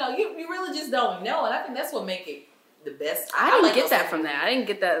doing. You really just don't know, and I think that's what make it the best. I didn't get that from that. I didn't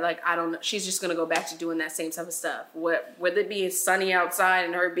get that. Like, I don't know. She's just gonna go back to doing that same type of stuff. Whether it be sunny outside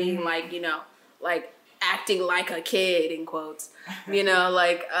and her being like acting like a kid in quotes,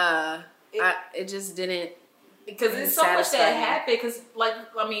 it just didn't, because it's so much that happened. Because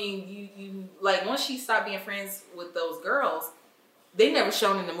you once she stopped being friends with those girls, they never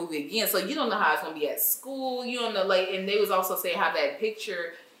shown in the movie again. So you don't know how it's gonna be at school. You don't know, and they was also saying how that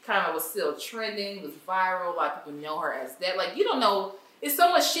picture kind of was still trending, was viral. A lot of people know her as that. Like, you don't know it's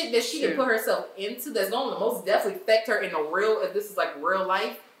so much shit that she can put herself into that's going to most definitely affect her in a real, if this is like real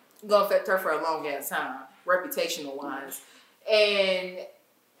life, going to affect her for a long ass time, reputational wise. And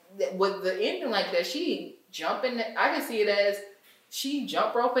with the ending like that, she jumping, I can see it as she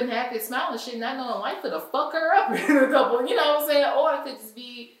jump rope and happy, smiling shit, not knowing life could have fuck her up in a couple, you know what I'm saying? Or it could just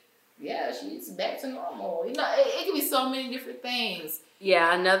be, yeah, she's back to normal. You know, it could be so many different things.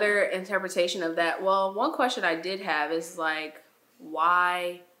 Yeah, another interpretation of that. Well, one question I did have is like,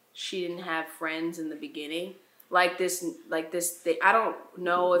 why she didn't have friends in the beginning? Like this thing. I don't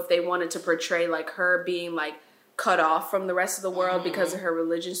know if they wanted to portray like her being like cut off from the rest of the world because of her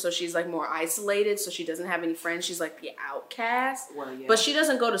religion, so she's like more isolated, so she doesn't have any friends. She's like the outcast. Well, yeah. But she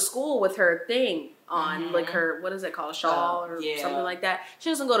doesn't go to school with her thing on, like her, what is it called, shawl or something like that. She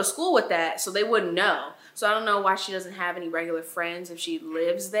doesn't go to school with that, so they wouldn't know. So I don't know why she doesn't have any regular friends if she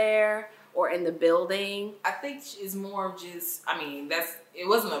lives there or in the building. I think it's more of just, I mean, it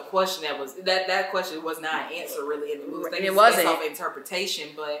wasn't a question that question was not an answer really in the movie. It wasn't. It's self-interpretation,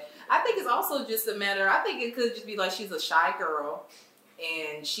 but I think it's also just a matter, I think it could just be like she's a shy girl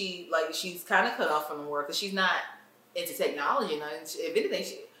and she's kind of cut off from the world because she's not into technology. And if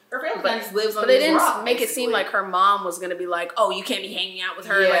anything, her family kind of just lives on this rock. But they didn't make it seem like her mom was going to be like, oh, you can't be hanging out with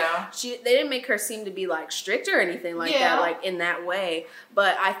her. Yeah. Like, they didn't make her seem to be like strict or anything like that, like in that way.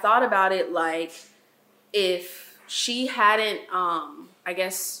 But I thought about it like if she hadn't, I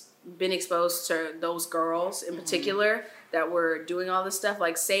guess, been exposed to those girls in particular that were doing all this stuff,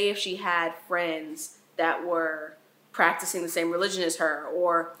 like say if she had friends that were practicing the same religion as her,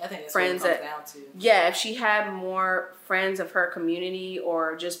 or I think that's friends what it comes down to. Yeah, if she had more friends of her community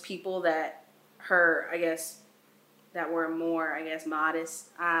or just people that her, I guess, that were more, I guess, modest,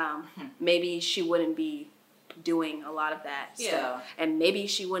 maybe she wouldn't be doing a lot of that stuff. And maybe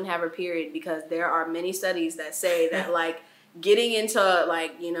she wouldn't have her period, because there are many studies that say that like getting into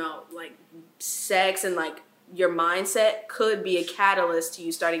like, you know, like sex and like your mindset could be a catalyst to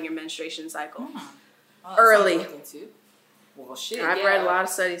you starting your menstruation cycle. Early. Well, shit. I've read a lot of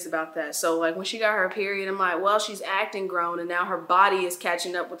studies about that. So, like, when she got her period, I'm like, well, she's acting grown, and now her body is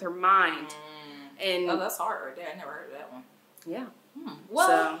catching up with her mind. And that's hard right there. I never heard of that one. Yeah. Well,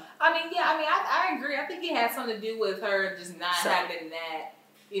 so, I agree. I think it had something to do with her just not having that.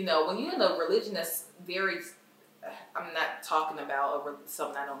 You know, when you're in a religion that's very, I'm not talking about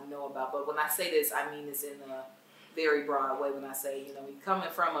something I don't know about, but when I say this, I mean this in a very broad way. When I say, you know, coming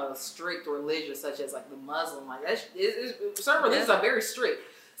from a strict religion such as like the Muslim, like certain religions are very strict.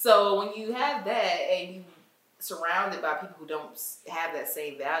 So when you have that and you surrounded by people who don't have that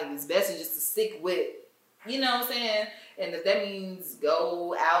same value, it's best just to stick with, you know what I'm saying? And if that means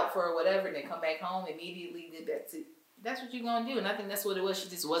go out for whatever and then come back home immediately, that's what you're gonna do. And I think that's what it was. She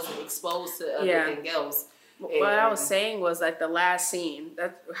just wasn't exposed to everything else. What I was saying was like the last scene.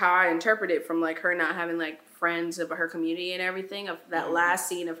 That's how I interpret it, from like her not having like friends of her community and everything. Of that last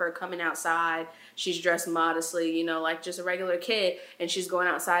scene of her coming outside, she's dressed modestly, you know, like just a regular kid, and she's going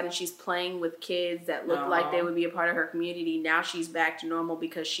outside and she's playing with kids that look like they would be a part of her community. Now she's back to normal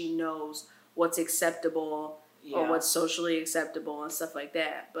because she knows what's acceptable or what's socially acceptable and stuff like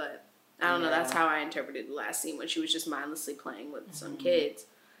that. But I don't know. That's how I interpreted the last scene, when she was just mindlessly playing with some kids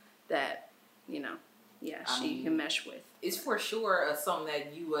that, you know. Yeah, she can mesh with. It's for sure something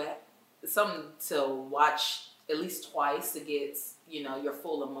that something to watch at least twice to get, you know, your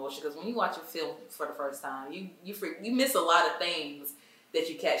full emotion. Because when you watch a film for the first time, you miss a lot of things that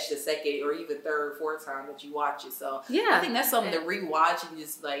you catch the second or even third, fourth time that you watch it. So I think that's something to rewatch and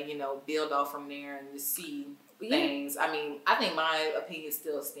just like, you know, build off from there and just see things. I mean, I think my opinion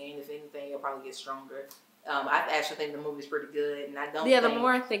still stands. If anything, it'll probably get stronger. I actually think the movie's pretty good, and I don't. Yeah, the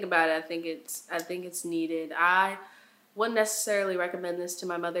more I think about it, I think it's needed. I wouldn't necessarily recommend this to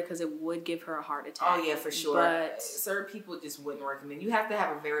my mother because it would give her a heart attack. Oh yeah, for sure. But certain people just wouldn't recommend. You have to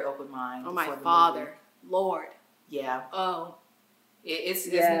have a very open mind. Oh my Father, Lord. Yeah. Oh.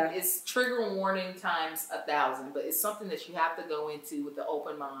 It's trigger warning times 1,000, but it's something that you have to go into with the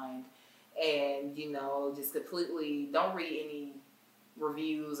open mind, and you know, just completely don't read any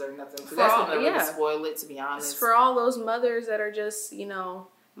reviews or nothing, because that's gonna really spoil it, to be honest. It's for all those mothers that are just, you know,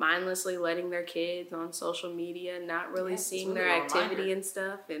 mindlessly letting their kids on social media, not really seeing their activity and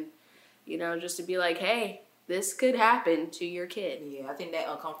stuff, and you know, just to be like, hey, this could happen to your kid. Yeah, I think that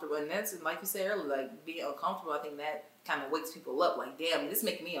uncomfortable, and that's like you said earlier, like being uncomfortable. I think that kind of wakes people up. Like, damn, this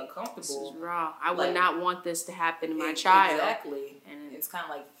making me uncomfortable. This is raw. I would not want this to happen to my child. Exactly, and it's kind of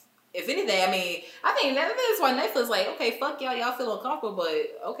like, if anything, I mean, I think that's why Netflix like, okay, fuck y'all feel uncomfortable,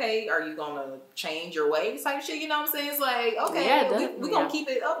 but okay, are you gonna change your ways type shit? You know what I'm saying? It's like, okay, we gonna keep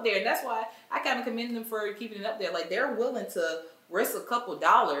it up there, and that's why I kind of commend them for keeping it up there. Like, they're willing to risk a couple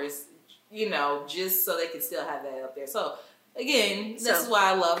dollars, you know, just so they can still have that up there. So again, this is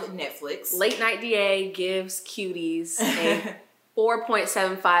why I love Netflix. Late Night DA gives Cuties a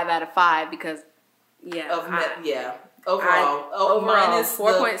 4.75 out of 5 because overall minus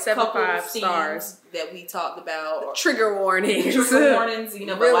 4.75 stars that we talked about. Trigger warnings. Trigger warnings, you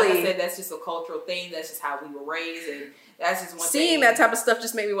know, but really, like I said, that's just a cultural thing. That's just how we were raised, and that's just one seeing thing. that type of stuff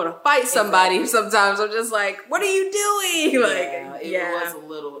just made me want to fight somebody. Sometimes I'm just like, what are you doing? It was a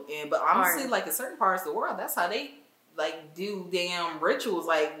little, but honestly, like in certain parts of the world, that's how they like do damn rituals,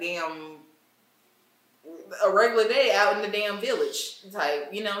 like damn a regular day out in the damn village type.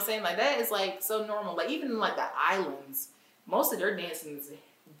 You know what I'm saying? Like that is like so normal. Like even in like the islands, most of their dancing is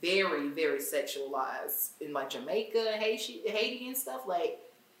very, very sexualized. In like Jamaica, Haiti and stuff, like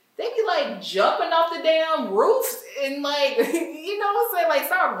they be like jumping off the damn roofs and like, you know what I'm saying? Like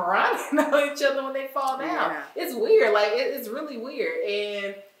start grinding on each other when they fall down. Yeah. It's weird. Like it's really weird.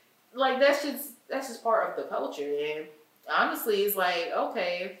 And like that's just part of the culture. And honestly, it's like,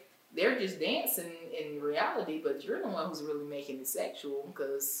 okay, they're just dancing in reality, but you're the one who's really making it sexual.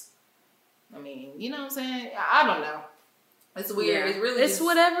 Because, I mean, you know what I'm saying? I don't know. It's weird. Yeah. It's really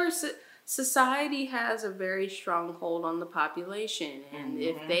whatever. Society has a very strong hold on the population, and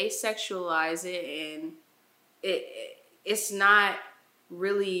if they sexualize it, and it's not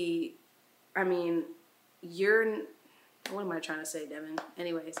really. I mean, what am I trying to say, Devin?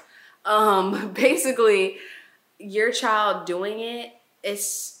 Anyways, basically, your child doing it,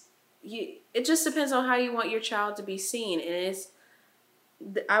 it just depends on how you want your child to be seen, and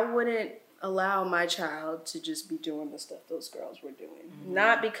I wouldn't allow my child to just be doing the stuff those girls were doing.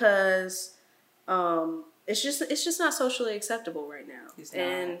 Not because it's just not socially acceptable right now. It's not.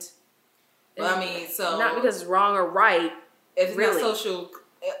 And well, I mean, so not because it's wrong or right. It's really not social,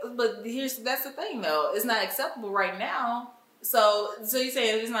 but that's the thing though. It's not acceptable right now. So you're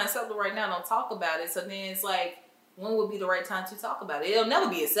saying if it's not acceptable right now, don't talk about it. So then it's like, when would be the right time to talk about it? It'll never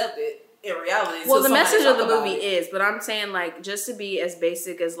be accepted in reality. Well, the message of the movie is, but I'm saying like just to be as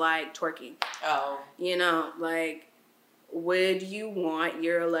basic as like twerking. Oh. You know, like would you want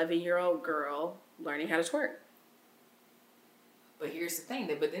your 11-year-old girl learning how to twerk? But here's the thing,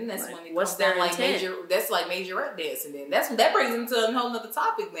 but then that's when it what's comes their down like intent? major rap dancing. Then that brings into a whole nother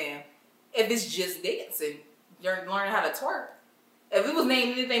topic. Then, if it's just dancing, you're learning how to twerk. If it was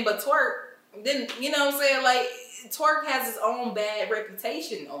named anything but twerk, then you know what I'm saying. Like twerk has its own bad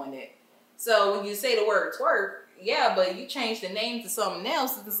reputation on it. So when you say the word twerk, yeah, but you change the name to something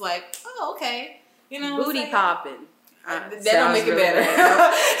else, it's like, oh, okay, you know, booty popping. That don't make it better.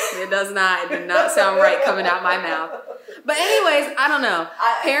 It does not. It did not sound right coming out my mouth. But anyways, I don't know.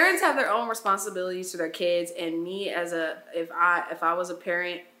 Parents have their own responsibilities to their kids, and me as if I was a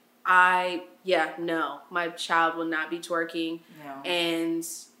parent, no, my child will not be twerking. No. And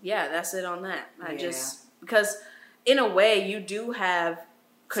yeah, that's it on that. Because in a way you do have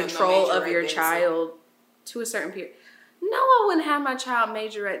control of your child to a certain period. No, I wouldn't have my child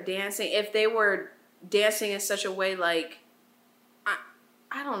major at dancing if they were dancing in such a way like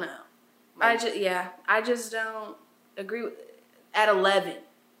I don't know. I just don't agree with at 11.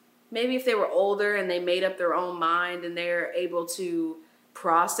 Maybe if they were older and they made up their own mind and they're able to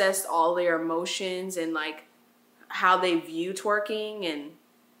process all their emotions and like how they view twerking and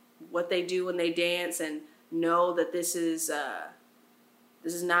what they do when they dance and know that this is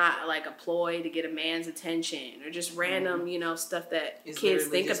not like a ploy to get a man's attention or just random, stuff that kids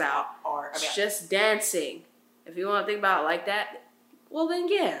think about. It's just dancing. If you want to think about it like that, well then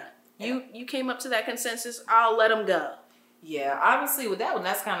you came up to that consensus. I'll let them go. Yeah, obviously with that one,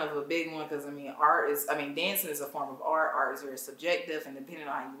 that's kind of a big one because dancing is a form of art. Art is very subjective, and depending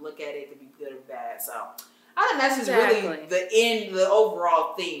on how you look at it, it could be good or bad. So I think that's just really the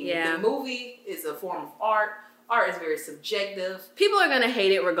overall thing. Yeah. The movie is a form of art. Art is very subjective. People are going to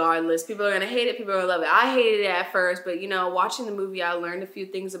hate it regardless. People are going to hate it. People are going to love it. I hated it at first, but, watching the movie, I learned a few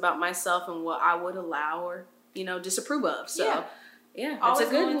things about myself and what I would allow or, disapprove of. So, yeah. Always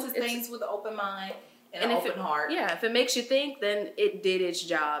going into things with an open mind and an open heart. Yeah, if it makes you think, then it did its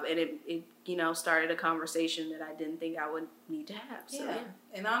job. And it started a conversation that I didn't think I would need to have. So, yeah.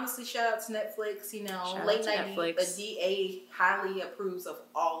 And honestly, shout out to Netflix. Late Night DA highly approves of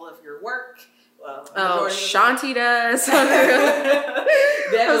all of your work. Shanti does. I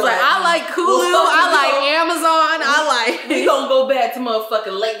was like, I like Hulu, I like Amazon, We gonna go back to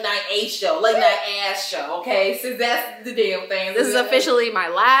motherfucking late night late night ass show, okay? Since that's the damn thing. This is officially my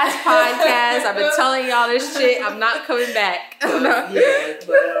last podcast. I've been telling y'all this shit. I'm not coming back. But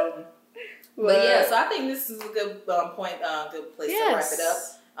yeah, so I think this is a good point, good place to wrap it up.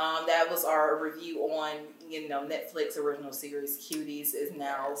 That was our review on, Netflix original series Cuties is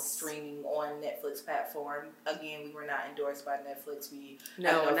now streaming on Netflix platform. Again, we were not endorsed by Netflix. We have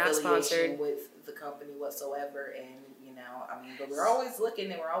no not affiliation sponsored with the company whatsoever. And, but we're always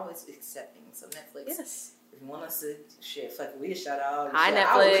looking and we're always accepting. So Netflix, yes. if you want us to fuck it, we shout out all the Hi,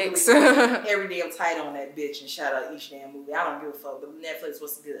 shit. Netflix. Every damn title on that bitch and shout out each damn movie. I don't give a fuck, but Netflix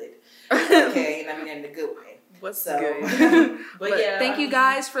was good. Okay, and I mean in the good way. What's so good? but yeah, thank you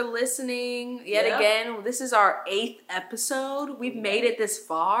guys for listening yet again. This is our 8th episode. We've made it this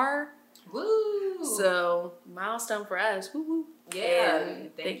far. Woo! So milestone for us. Woo woo. Yeah,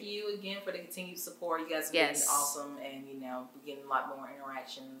 and thank you again for the continued support. You guys have been Yes. awesome, and we're getting a lot more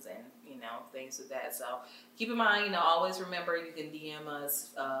interactions and things with that. So keep in mind, always remember you can DM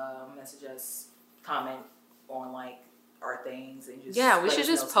us, message us, comment on our things, and just we should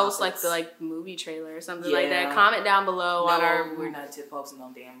just post topics. the movie trailer or something like that. Comment down below on our. We're not posting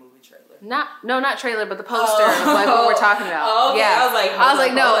no damn movie trailer. Not trailer, but the poster of what we're talking about. Oh, okay. Yeah, I was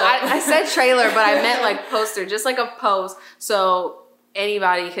like, no, I said trailer, but I meant poster, just like a post, so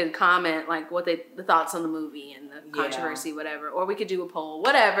anybody could comment what the thoughts on the movie and the controversy, whatever, or we could do a poll,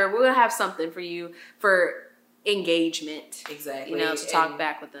 whatever. We're gonna have something for you for engagement, exactly. To talk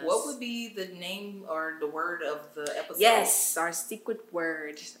back with us. What would be the name or the word of the episode? Yes, our secret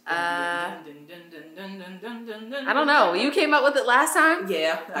word. I don't know. You came up with it last time.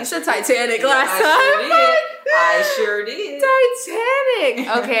 Yeah, you said Titanic last time. I sure did. Titanic.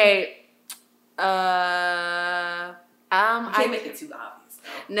 Okay. You can't make it too obvious,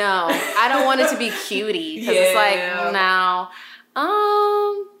 though. No, I don't want it to be cutie because it's no.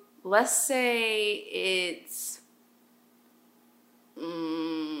 Let's say it's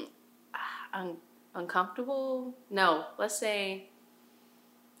uncomfortable. No, let's say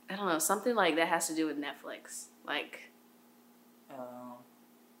I don't know, something that has to do with Netflix,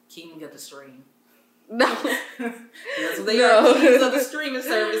 King of the Stream. No, that's what they are. Kings of the streaming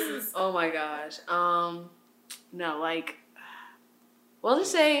services. Oh my gosh. No, let's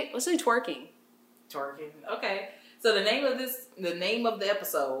say twerking. Twerking. Okay. So the name of the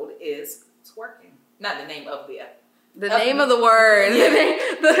episode is twerking. Not the name of the episode. The name of the word. Yeah.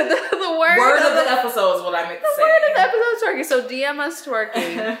 the word. Word of the episode is what I meant to say. Word of the episode is twerking. So DM us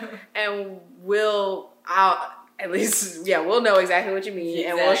twerking and we'll know exactly what you mean. Exactly.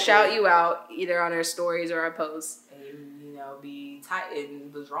 And we'll shout you out either on our stories or our posts. And be tight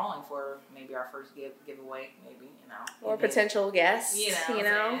in the drawing for maybe our first giveaway, maybe, or potential guests,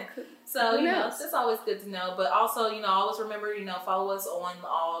 So it's always good to know. But also, always remember, follow us on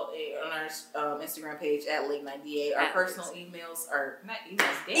our Instagram page at Late Night DA. Our personal emails are not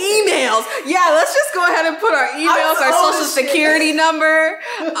emails. Emails. Yeah, let's just go ahead and put our emails, our social security number,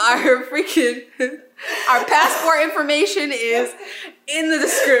 our passport information is in the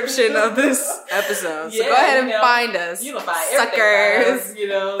description of this episode. So go ahead and find us. You can find suckers.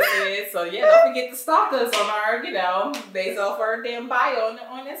 What I'm saying? So don't forget to stalk us on our, based off our damn bio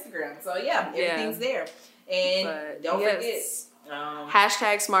on Instagram. So everything's there. And don't forget.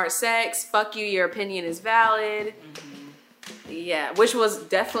 Hashtag smart sex. Fuck you, your opinion is valid. Mm-hmm. Yeah, which was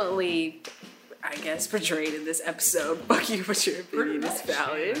definitely, I guess, portrayed in this episode. Fuck you, but your opinion is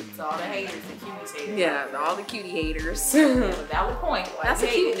valid. It's all the haters, the cutie haters. Yeah, all the cutie haters. A valid point. That's a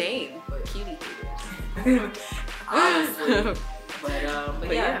cute name, but cutie haters. Honestly.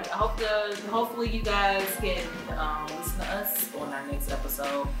 But yeah, hopefully you guys can listen to us on our next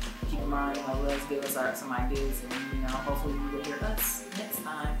episode. Keep in mind, let's give us some ideas, and hopefully you will hear us next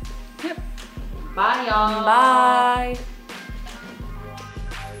time. Yep. Bye, y'all. Bye.